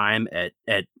our time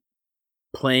at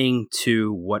playing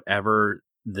to whatever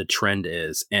the trend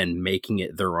is and making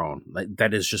it their own. Like,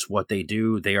 that is just what they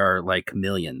do. They are like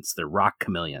chameleons. They're rock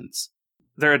chameleons.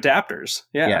 They're adapters.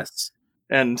 Yeah. Yes.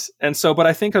 And so, but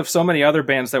I think of so many other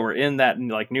bands that were in that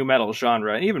like new metal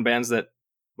genre, and even bands that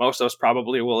most of us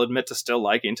probably will admit to still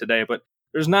liking today, but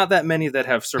there's not that many that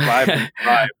have survived and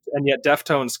thrived. And yet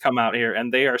Deftones come out here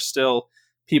and they are still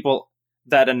people.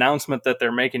 That announcement that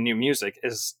they're making new music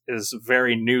is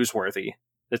very newsworthy.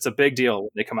 It's a big deal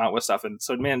when they come out with stuff. And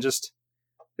so, man, just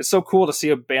it's so cool to see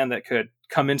a band that could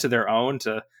come into their own,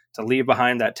 to leave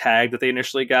behind that tag that they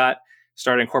initially got,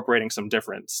 start incorporating some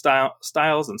different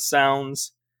styles and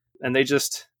sounds. And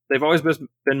they've always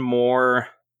been more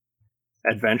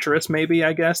adventurous, maybe,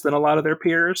 I guess, than a lot of their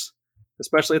peers,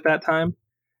 especially at that time.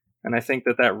 And I think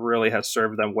that really has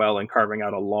served them well in carving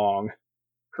out a long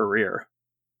career.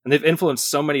 And they've influenced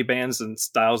so many bands and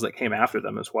styles that came after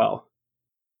them as well.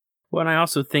 Well, and I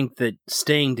also think that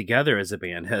staying together as a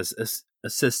band has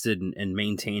assisted in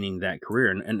maintaining that career.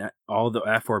 And all the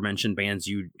aforementioned bands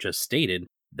you just stated,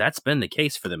 that's been the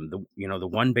case for them. The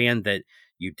one band that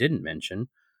you didn't mention,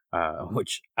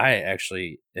 which I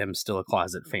actually am still a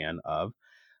closet fan of,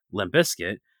 Limp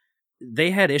Bizkit,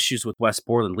 they had issues with Wes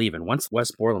Borland leaving. Once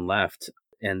Wes Borland left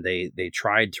and they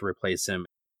tried to replace him,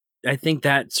 I think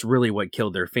that's really what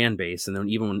killed their fan base. And then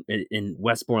even in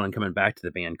Wes Borland coming back to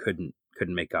the band couldn't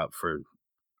make up for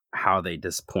how they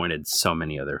disappointed so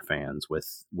many other fans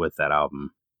with that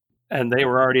album. And they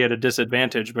were already at a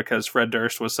disadvantage because Fred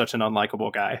Durst was such an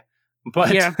unlikable guy.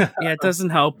 But yeah, it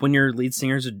doesn't help when your lead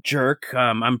singer's a jerk.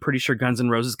 I'm pretty sure Guns N'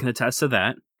 Roses can attest to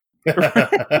that.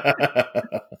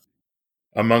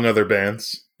 Among other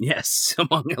bands. Yes,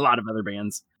 among a lot of other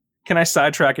bands. Can I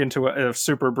sidetrack into a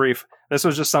super brief? This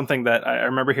was just something that I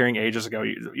remember hearing ages ago.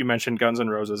 You mentioned Guns N'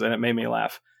 Roses, and it made me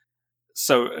laugh.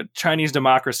 So, Chinese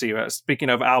Democracy, speaking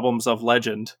of albums of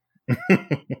legend,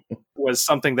 was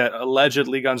something that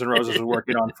allegedly Guns N' Roses was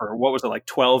working on for, what was it, like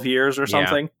 12 years or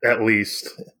something? At least.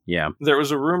 Yeah. There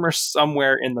was a rumor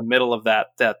somewhere in the middle of that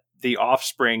the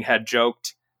Offspring had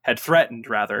threatened,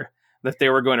 that they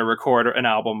were going to record an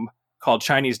album called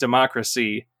Chinese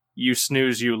Democracy, You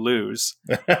Snooze, You Lose.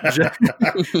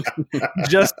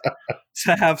 just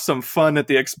to have some fun at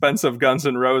the expense of Guns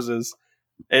N' Roses.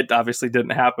 It obviously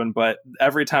didn't happen, but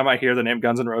every time I hear the name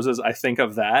Guns N' Roses, I think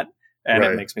of that, and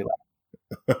It makes me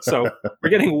laugh. So we're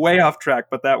getting way off track,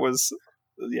 but that was,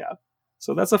 yeah.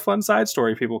 So that's a fun side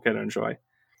story people can enjoy.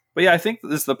 But yeah, I think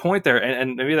this is the point there,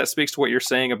 and maybe that speaks to what you're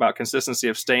saying about consistency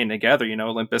of staying together. You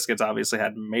know, Limp Bizkit's obviously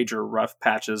had major rough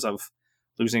patches of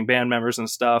losing band members and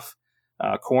stuff.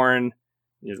 Korn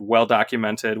is well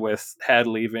documented with Head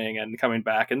leaving and coming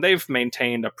back, and they've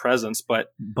maintained a presence.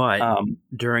 But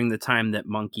during the time that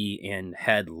Monkey and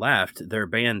Head left, their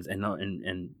bands and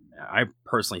I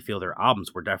personally feel their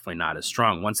albums were definitely not as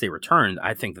strong. Once they returned,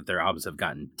 I think that their albums have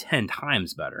gotten 10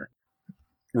 times better.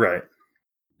 Right.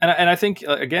 And I think,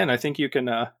 again, I think you can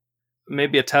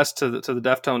maybe attest to the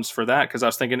Deftones for that, because I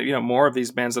was thinking, more of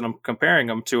these bands that I'm comparing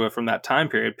them to from that time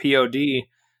period. POD,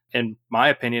 in my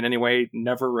opinion anyway,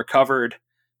 never recovered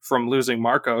from losing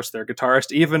Marcos, their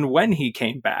guitarist, even when he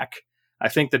came back. I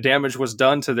think the damage was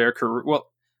done to their career. Well,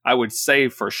 I would say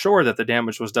for sure that the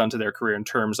damage was done to their career in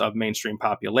terms of mainstream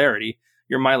popularity.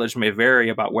 Your mileage may vary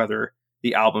about whether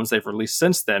the albums they've released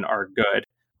since then are good.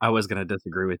 I was going to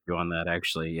disagree with you on that,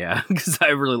 actually, yeah, because I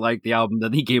really like the album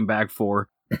that he came back for.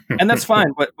 And that's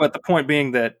fine, but the point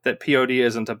being that POD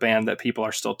isn't a band that people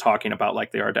are still talking about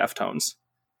like they are Deftones.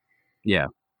 Yeah.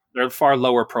 They're far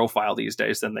lower profile these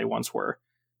days than they once were.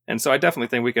 And so I definitely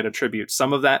think we could attribute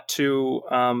some of that to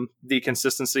the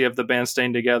consistency of the band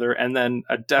staying together, and then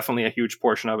definitely a huge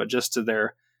portion of it just to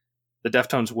the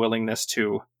Deftones' willingness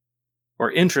to,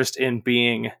 or interest in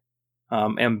being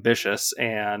ambitious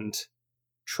and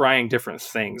trying different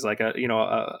things, like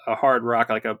a hard rock,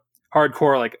 like a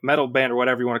hardcore, like metal band or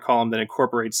whatever you want to call them, that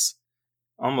incorporates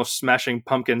almost Smashing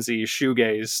Pumpkins-y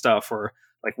shoegaze stuff, or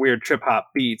like weird trip hop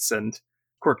beats and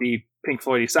quirky Pink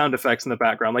Floyd-y sound effects in the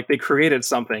background. Like, they created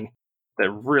something that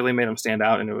really made them stand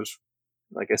out, and it was,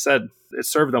 like I said, it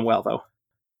served them well, though.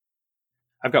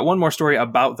 I've got one more story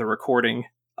about the recording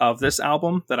of this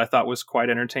album that I thought was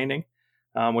quite entertaining,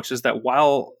 which is that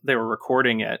while they were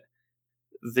recording it,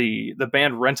 the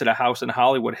band rented a house in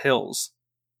Hollywood Hills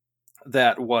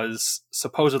that was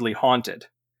supposedly haunted.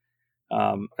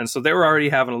 And so they were already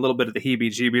having a little bit of the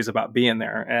heebie-jeebies about being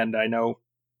there. And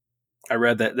I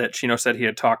read that Chino said he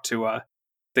had talked to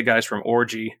the guys from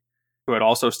Orgy, who had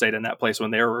also stayed in that place when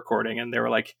they were recording, and they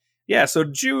were like, yeah, so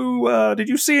did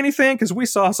you see anything? Because we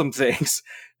saw some things.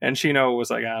 And Chino was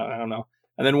like, I don't know.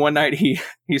 And then one night he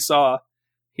saw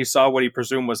what he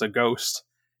presumed was a ghost,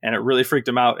 and it really freaked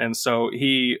him out. And so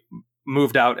he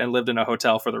moved out and lived in a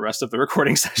hotel for the rest of the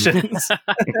recording sessions.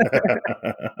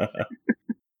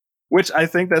 Which I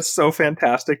think that's so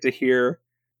fantastic to hear.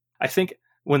 I think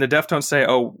when the Deftones say,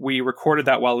 oh, we recorded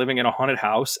that while living in a haunted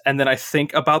house, and then I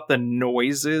think about the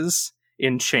noises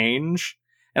in Change,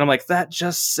 and I'm like, that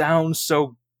just sounds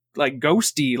so like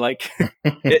ghosty. Like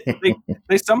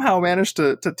they somehow managed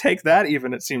to take that,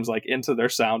 even, it seems like, into their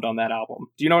sound on that album.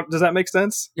 Does that make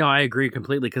sense? Yeah, I agree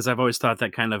completely, because I've always thought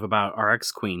that kind of about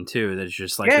RX Queen too, that it's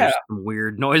just like there's some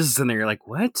weird noises in there. You're like,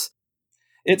 what?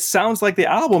 It sounds like the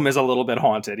album is a little bit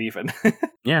haunted, even.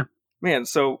 Yeah, man.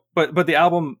 So, but the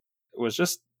album was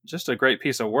just a great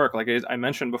piece of work. Like I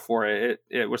mentioned before,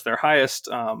 it was their highest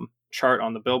chart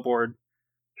on the Billboard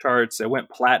charts. It went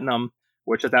platinum,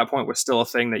 which at that point was still a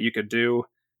thing that you could do.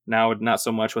 Now, not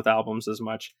so much with albums as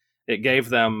much. It gave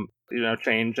them,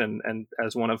 Change and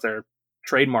as one of their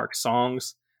trademark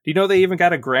songs. Do you know they even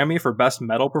got a Grammy for Best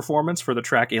Metal Performance for the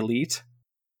track Elite?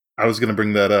 I was going to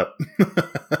bring that up.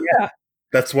 Yeah.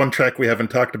 That's one track we haven't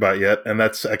talked about yet, and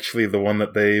that's actually the one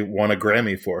that they won a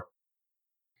Grammy for.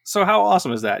 So how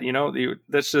awesome is that?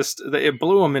 That's just, it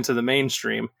blew them into the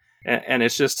mainstream, and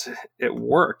it's just, it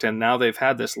worked, and now they've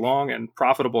had this long and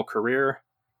profitable career.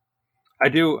 I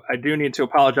do need to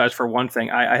apologize for one thing.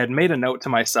 I had made a note to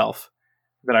myself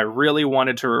that I really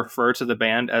wanted to refer to the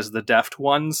band as the Deft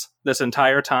Ones this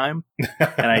entire time,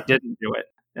 and I didn't do it.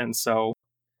 And so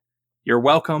you're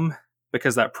welcome,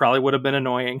 because that probably would have been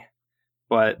annoying,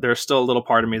 but there's still a little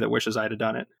part of me that wishes I'd have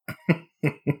done it.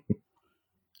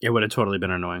 It would have totally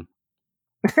been annoying.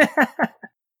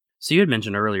 So you had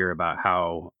mentioned earlier about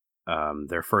how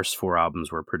their first 4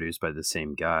 albums were produced by the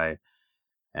same guy.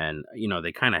 and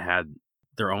they kind of had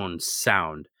their own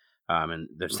sound. And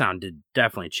their sound did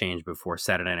definitely change before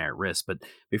Saturday Night Risk. But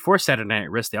before Saturday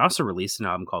Night Risk, they also released an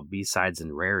album called B-Sides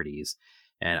and Rarities.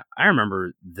 And I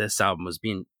remember this album was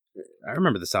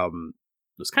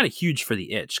kind of huge for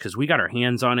the Itch, because we got our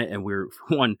hands on it, and we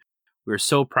were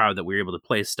so proud that we were able to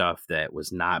play stuff that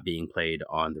was not being played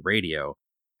on the radio.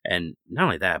 And not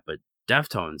only that, but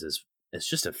Deftones is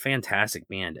just a fantastic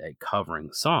band at covering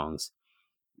songs.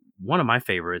 One of my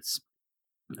favorites.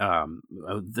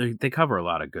 They cover a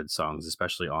lot of good songs,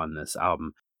 especially on this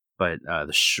album. But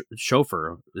the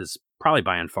Chauffeur is probably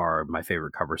by and far my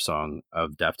favorite cover song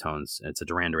of Deftones. It's a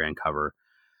Duran Duran cover.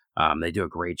 They do a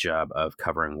great job of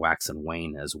covering Wax and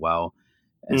Wayne as well.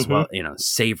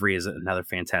 Savory is another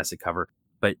fantastic cover.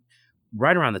 But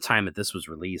right around the time that this was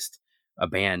released, a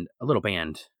little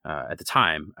band at the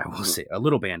time,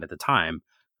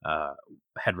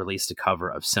 had released a cover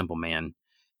of Simple Man.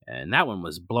 And that one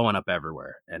was blowing up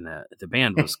everywhere. And the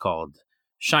band was called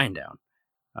Shinedown.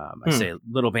 I say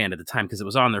little band at the time because it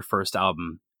was on their first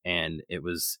album. And it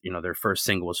was, their first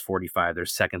single was 45. Their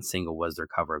second single was their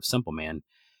cover of Simple Man.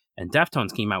 And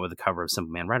Deftones came out with a cover of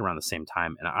Simple Man right around the same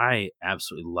time. And I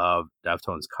absolutely love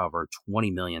Deftones' cover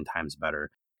 20 million times better.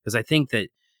 Because I think that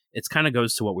it kind of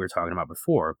goes to what we were talking about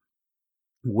before.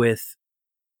 With,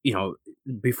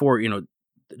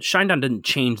 Shinedown didn't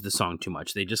change the song too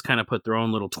much. They just kind of put their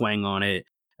own little twang on it,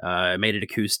 made it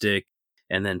acoustic,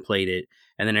 and then played it.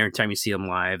 And then every time you see them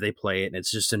live, they play it, and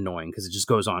it's just annoying because it just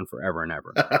goes on forever and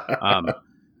ever.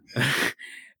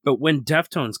 But when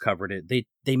Deftones covered it,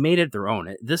 they made it their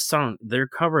own. This song, their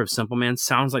cover of Simple Man,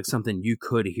 sounds like something you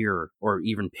could hear or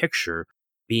even picture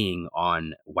being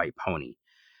on White Pony.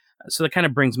 So that kind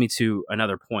of brings me to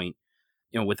another point.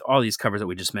 With all these covers that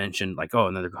we just mentioned, like,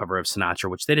 another cover of Sinatra,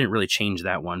 which they didn't really change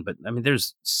that one. But, I mean,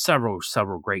 there's several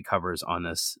great covers on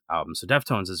this album. So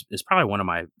Deftones is probably one of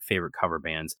my favorite cover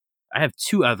bands. I have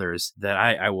two others that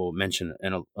I will mention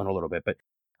in a little bit. But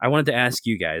I wanted to ask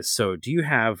you guys, so do you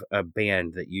have a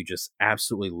band that you just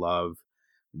absolutely love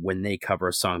when they cover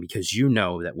a song? Because you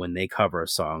know that when they cover a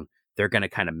song, they're going to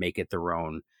kind of make it their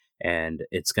own. And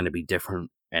it's going to be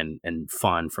different and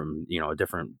fun from, a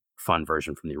different fun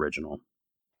version from the original.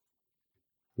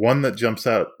 One that jumps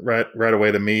out right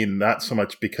away to me, not so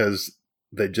much because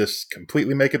they just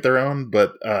completely make it their own,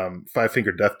 but Five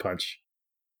Finger Death Punch.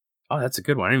 Oh, that's a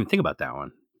good one. I didn't even think about that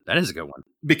one. That is a good one.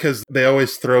 Because they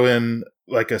always throw in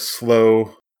like a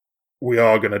slow, we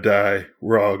all gonna die,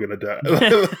 we're all gonna die.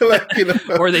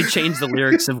 Or they change the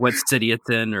lyrics of what city it's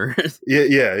in. Or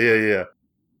Yeah.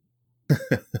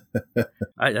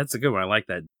 That's a good one. I like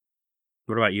that.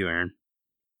 What about you, Aaron?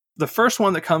 The first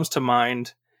one that comes to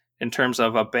mind in terms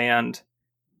of a band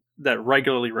that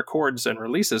regularly records and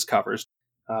releases covers,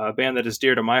 a band that is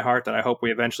dear to my heart that I hope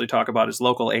we eventually talk about is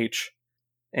Local H.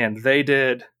 And they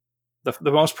did,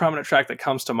 the most prominent track that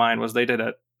comes to mind was they did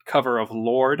a cover of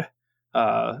Lord,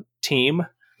 Team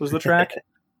was the track.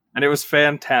 And it was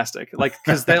fantastic. Like,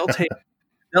 because they'll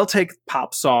take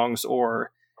pop songs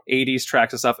or 80s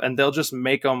tracks and stuff, and they'll just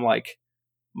make them like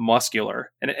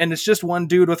muscular. And it's just one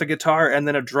dude with a guitar and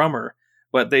then a drummer,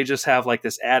 but they just have like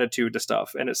this attitude to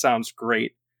stuff, and it sounds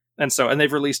great. And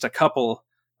they've released a couple,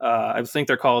 I think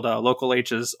they're called Local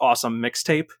H's Awesome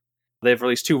Mixtape. They've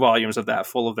released 2 volumes of that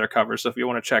full of their covers. So if you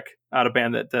want to check out a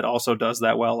band that also does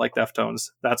that well, like Deftones,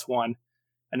 that's one.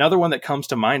 Another one that comes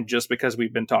to mind, just because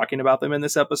we've been talking about them in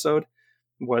this episode,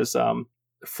 was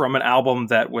from an album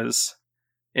that was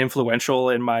influential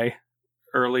in my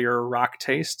earlier rock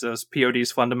taste, as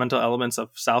POD's Fundamental Elements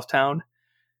of Southtown,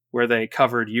 where they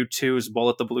covered U2's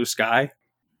Bullet the Blue Sky.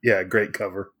 Yeah, great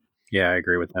cover. Yeah, I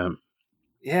agree with that.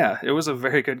 Yeah, it was a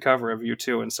very good cover of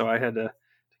U2, and so I had to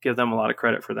give them a lot of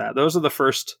credit for that. Those are the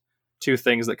first 2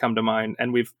 things that come to mind,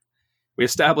 and we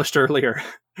established earlier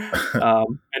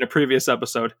in a previous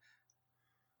episode,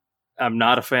 I'm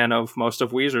not a fan of most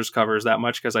of Weezer's covers that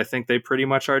much, because I think they pretty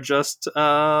much are just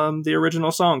the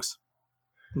original songs,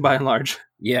 by and large.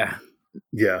 Yeah.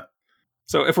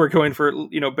 So if we're going for,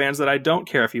 bands that I don't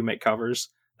care if you make covers,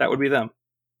 that would be them.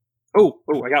 Oh,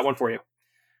 I got one for you.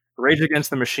 Rage Against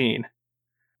the Machine,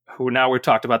 who now we've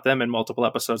talked about them in multiple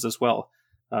episodes as well.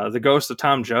 The Ghost of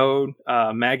Tom Joad,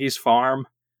 Maggie's Farm.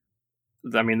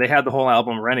 I mean, they had the whole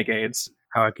album Renegades.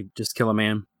 How I Could Just Kill a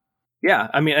Man. Yeah,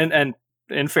 I mean, and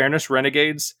in fairness,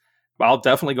 Renegades, I'll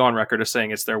definitely go on record as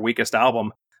saying it's their weakest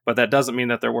album, but that doesn't mean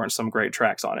that there weren't some great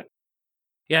tracks on it.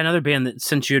 Yeah, another band that,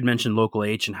 since you had mentioned Local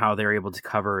H and how they're able to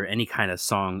cover any kind of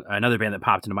song, another band that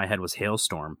popped into my head was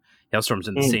Hailstorm. Hailstorm's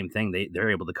in the same thing.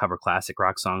 They're able to cover classic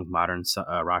rock songs, modern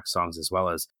rock songs, as well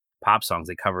as pop songs.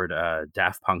 They covered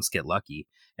Daft Punk's Get Lucky.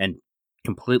 And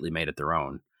completely made it their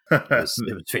own. It was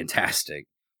fantastic.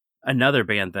 Another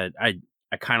band that I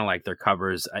kind of like their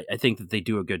covers. I think that they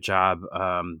do a good job.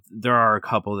 There are a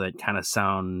couple that kind of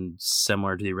sound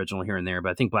similar to the original here and there,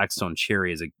 but I think Blackstone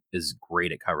Cherry is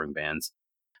great at covering bands.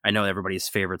 I know everybody's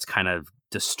favorites kind of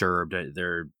Disturbed.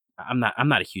 I'm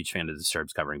not a huge fan of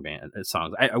Disturbed's covering band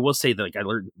songs. I will say that like I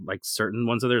learned like certain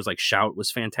ones of theirs, like Shout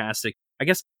was fantastic. I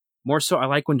guess more so I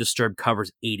like when Disturbed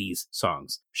covers 80s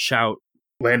songs. Shout,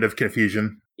 Land of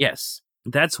Confusion. yes.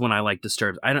 That's when I like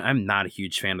Disturbed. I'm not a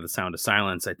huge fan of The Sound of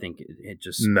Silence. I think it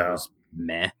just was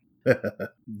meh.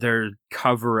 Their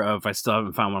cover of I Still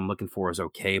Haven't Found What I'm Looking For is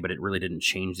okay, but it really didn't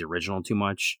change the original too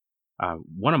much.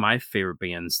 One of my favorite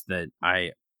bands that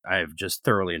I've just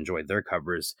thoroughly enjoyed their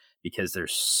covers because they're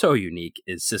so unique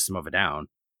is System of a Down.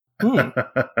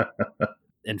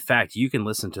 In fact, you can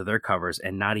listen to their covers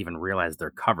and not even realize they're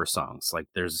cover songs. Like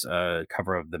there's a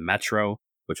cover of The Metro,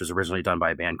 which was originally done by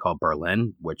a band called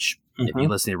Berlin, which if you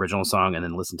listen to the original song and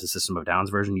then listen to System of a Down's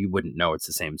version, you wouldn't know it's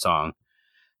the same song.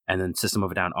 And then System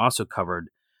of a Down also covered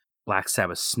Black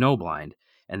Sabbath's Snowblind,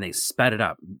 and they sped it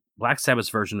up. Black Sabbath's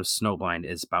version of Snowblind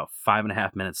is about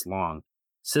 5.5 minutes long.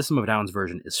 System of a Down's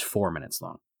version is 4 minutes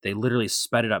long. They literally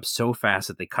sped it up so fast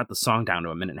that they cut the song down to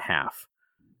 1.5 minutes.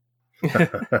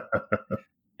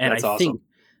 And That's I awesome. think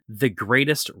the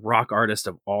greatest rock artist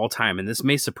of all time, and this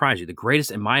may surprise you, the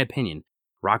greatest, in my opinion,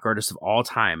 rock artist of all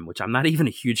time, which I'm not even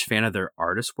a huge fan of their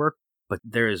artist work, but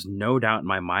there is no doubt in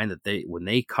my mind that when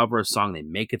they cover a song, they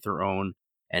make it their own,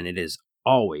 and it is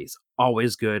always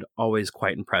good, always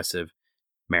quite impressive.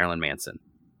 Marilyn Manson.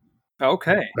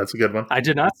 Okay. That's a good one. I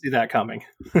did not see that coming.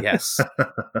 Yes.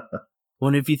 Well,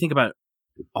 and if you think about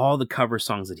all the cover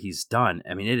songs that he's done,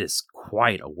 I mean, it is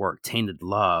quite a work. Tainted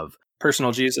Love.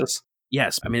 Personal Jesus.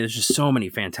 Yes. I mean, there's just so many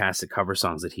fantastic cover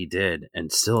songs that he did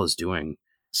and still is doing.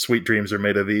 Sweet Dreams Are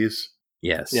Made of These.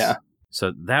 Yes. Yeah.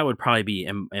 So that would probably be,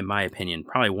 in my opinion,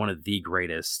 probably one of the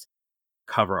greatest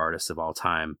cover artists of all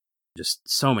time. Just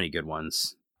so many good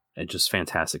ones and just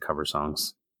fantastic cover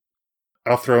songs.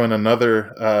 I'll throw in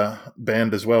another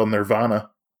band as well,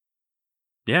 Nirvana.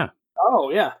 Yeah.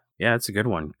 Oh, yeah. Yeah, it's a good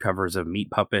one. Covers of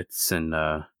Meat Puppets and...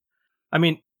 I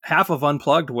mean, half of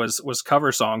Unplugged was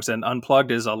cover songs, and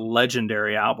Unplugged is a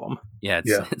legendary album. Yeah,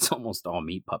 it's almost all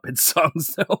Meat Puppets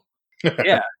songs, though.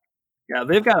 Yeah. Yeah,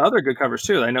 they've got other good covers,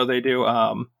 too. I know they do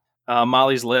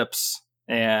Molly's Lips,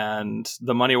 and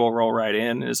The Money Will Roll Right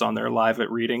In is on their Live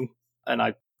at Reading, and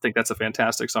I think that's a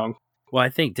fantastic song. Well, I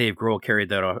think Dave Grohl carried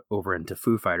that over into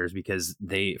Foo Fighters because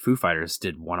Foo Fighters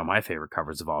did one of my favorite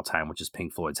covers of all time, which is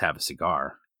Pink Floyd's Have a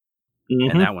Cigar.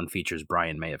 Mm-hmm. And that one features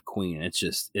Brian May of Queen.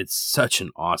 It's such an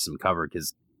awesome cover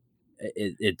because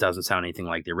it doesn't sound anything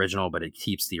like the original, but it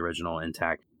keeps the original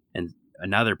intact. And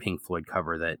another Pink Floyd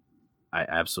cover that I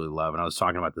absolutely love, and I was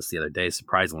talking about this the other day,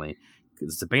 surprisingly,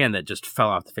 because it's a band that just fell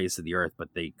off the face of the earth,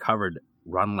 but they covered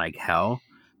Run Like Hell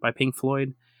by Pink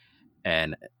Floyd,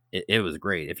 and it was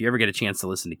great. If you ever get a chance to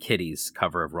listen to Kitty's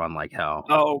cover of Run Like Hell.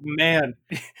 Oh, man.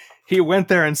 He went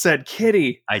there and said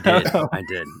Kitty. I did.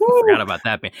 Forgot about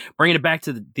that band. Bringing it back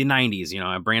to the 90s,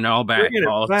 I'm bringing it all back,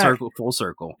 full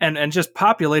circle. And just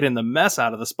populating the mess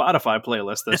out of the Spotify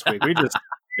playlist this week.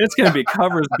 It's going to be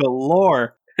covers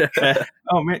galore.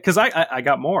 Oh, man, because I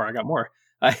got more.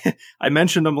 I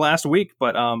mentioned them last week,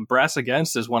 but Brass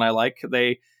Against is one I like.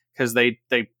 Because they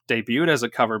debuted as a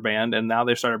cover band, and now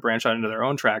they started branching out into their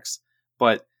own tracks.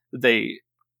 But they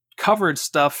covered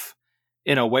stuff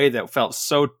in a way that felt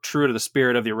so true to the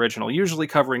spirit of the original, usually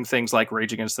covering things like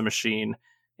Rage Against the Machine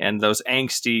and those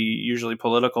angsty, usually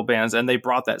political bands. And they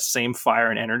brought that same fire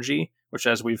and energy, which,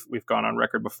 as we've gone on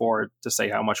record before to say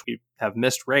how much we have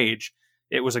missed Rage,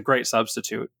 it was a great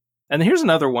substitute. And here's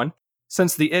another one.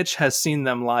 Since The Itch has seen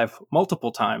them live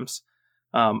multiple times,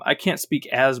 I can't speak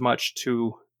as much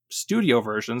to studio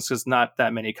versions because not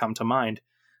that many come to mind,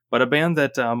 but a band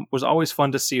that was always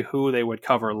fun to see who they would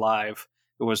cover live.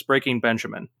 It was Breaking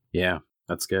Benjamin. Yeah,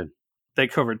 that's good. They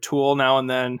covered Tool now and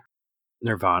then.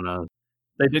 Nirvana.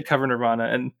 They did cover Nirvana,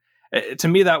 and to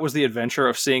me that was the adventure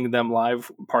of seeing them live.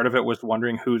 Part of it was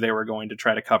wondering who they were going to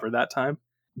try to cover that time.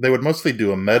 They would mostly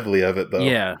do a medley of it, though.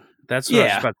 Yeah, that's what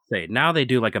I was about to say. Now they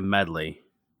do like a medley.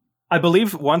 I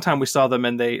believe one time we saw them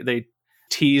and they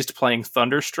teased playing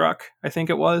Thunderstruck, I think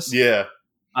it was. Yeah.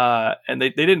 And they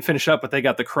didn't finish up, but they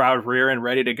got the crowd rearing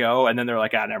ready to go, and then they're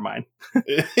like, never mind.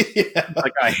 Yeah.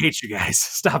 Like, I hate you guys.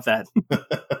 Stop that.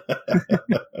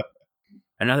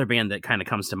 Another band that kind of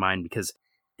comes to mind because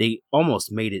they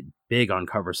almost made it big on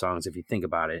cover songs, if you think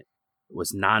about it,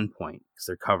 was Nonpoint, because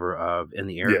their cover of In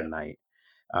the Air Tonight.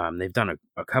 They've done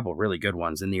a couple really good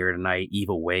ones. In the Air Tonight,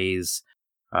 Evil Ways,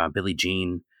 Billie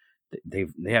Jean.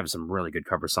 they have some really good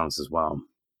cover songs as well.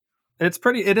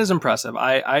 It is impressive.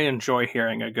 I enjoy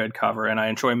hearing a good cover, and I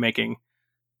enjoy making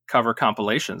cover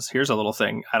compilations. Here's a little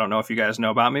thing. I don't know if you guys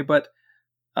know about me, but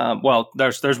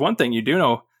there's one thing you do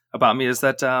know about me, is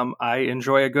that I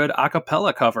enjoy a good a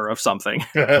cappella cover of something.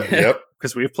 Yep.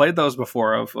 Because we've played those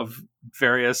before of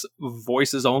various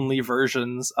voices only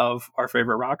versions of our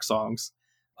favorite rock songs.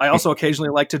 I also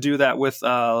occasionally like to do that with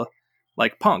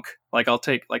like punk. Like I'll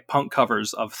take like punk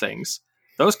covers of things.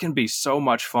 Those can be so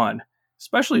much fun,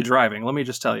 especially driving, let me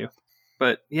just tell you.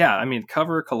 But yeah, I mean,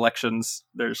 cover collections,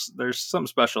 there's something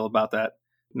special about that.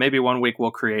 Maybe one week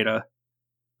we'll create a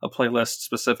playlist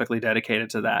specifically dedicated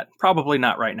to that. Probably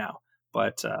not right now,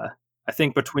 but I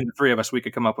think between the three of us, we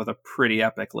could come up with a pretty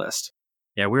epic list.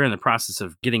 Yeah, we're in the process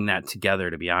of getting that together,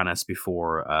 to be honest,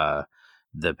 before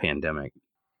the pandemic.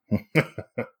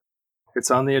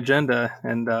 It's on the agenda,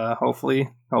 and hopefully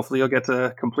you'll get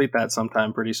to complete that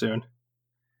sometime pretty soon.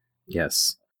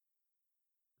 Yes.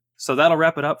 So that'll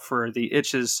wrap it up for the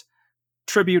Itch's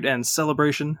tribute and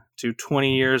celebration to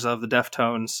 20 years of the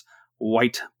Deftones'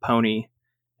 White Pony.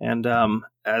 And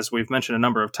as we've mentioned a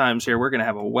number of times here, we're going to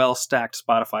have a well-stacked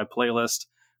Spotify playlist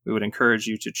we would encourage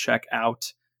you to check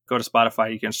out. Go to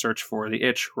Spotify, you can search for The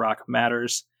Itch Rock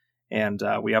Matters, and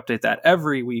we update that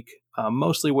every week,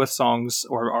 mostly with songs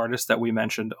or artists that we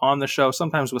mentioned on the show,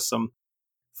 sometimes with some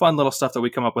fun little stuff that we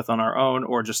come up with on our own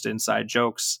or just inside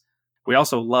jokes. We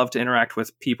also love to interact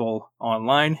with people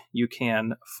online. You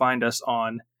can find us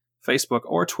on Facebook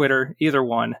or Twitter, either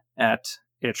one, at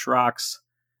Itch Rocks.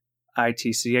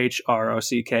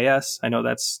 ITCHROCKS. I know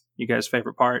that's you guys'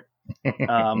 favorite part.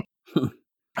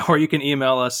 Or you can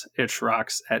email us,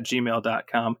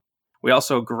 itchrocks@gmail.com. We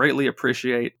also greatly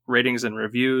appreciate ratings and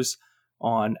reviews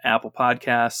on Apple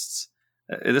Podcasts.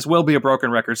 This will be a broken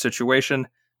record situation,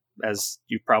 as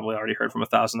you've probably already heard from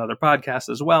 1,000 other podcasts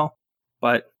as well.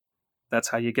 But that's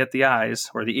how you get the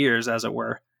eyes, or the ears, as it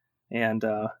were. And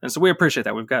so we appreciate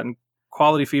that. We've gotten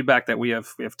quality feedback that we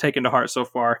have taken to heart so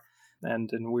far. And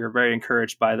we are very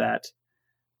encouraged by that.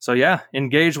 So yeah,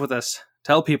 engage with us.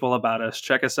 Tell people about us.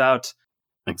 Check us out.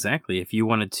 Exactly. If you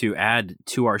wanted to add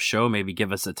to our show, maybe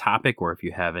give us a topic, or if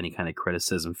you have any kind of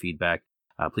criticism, feedback,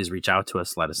 please reach out to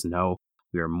us. Let us know.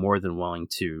 We are more than willing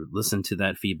to listen to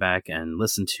that feedback and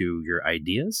listen to your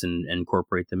ideas and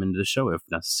incorporate them into the show if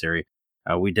necessary.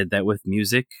 We did that with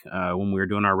music when we were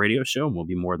doing our radio show, and we'll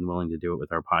be more than willing to do it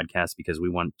with our podcast, because we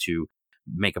want to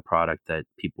make a product that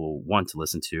people want to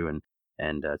listen to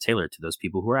and tailor it to those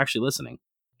people who are actually listening.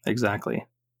 Exactly.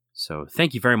 So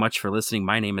thank you very much for listening.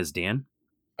 My name is Dan.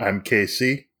 I'm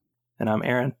KC. And I'm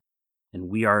Aaron. And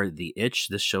we are The Itch.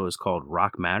 This show is called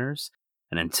Rock Matters.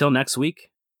 And until next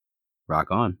week, rock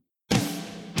on.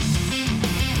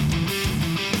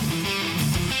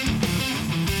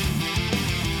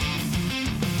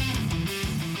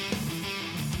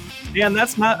 Dan,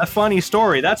 that's not a funny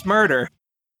story. That's murder.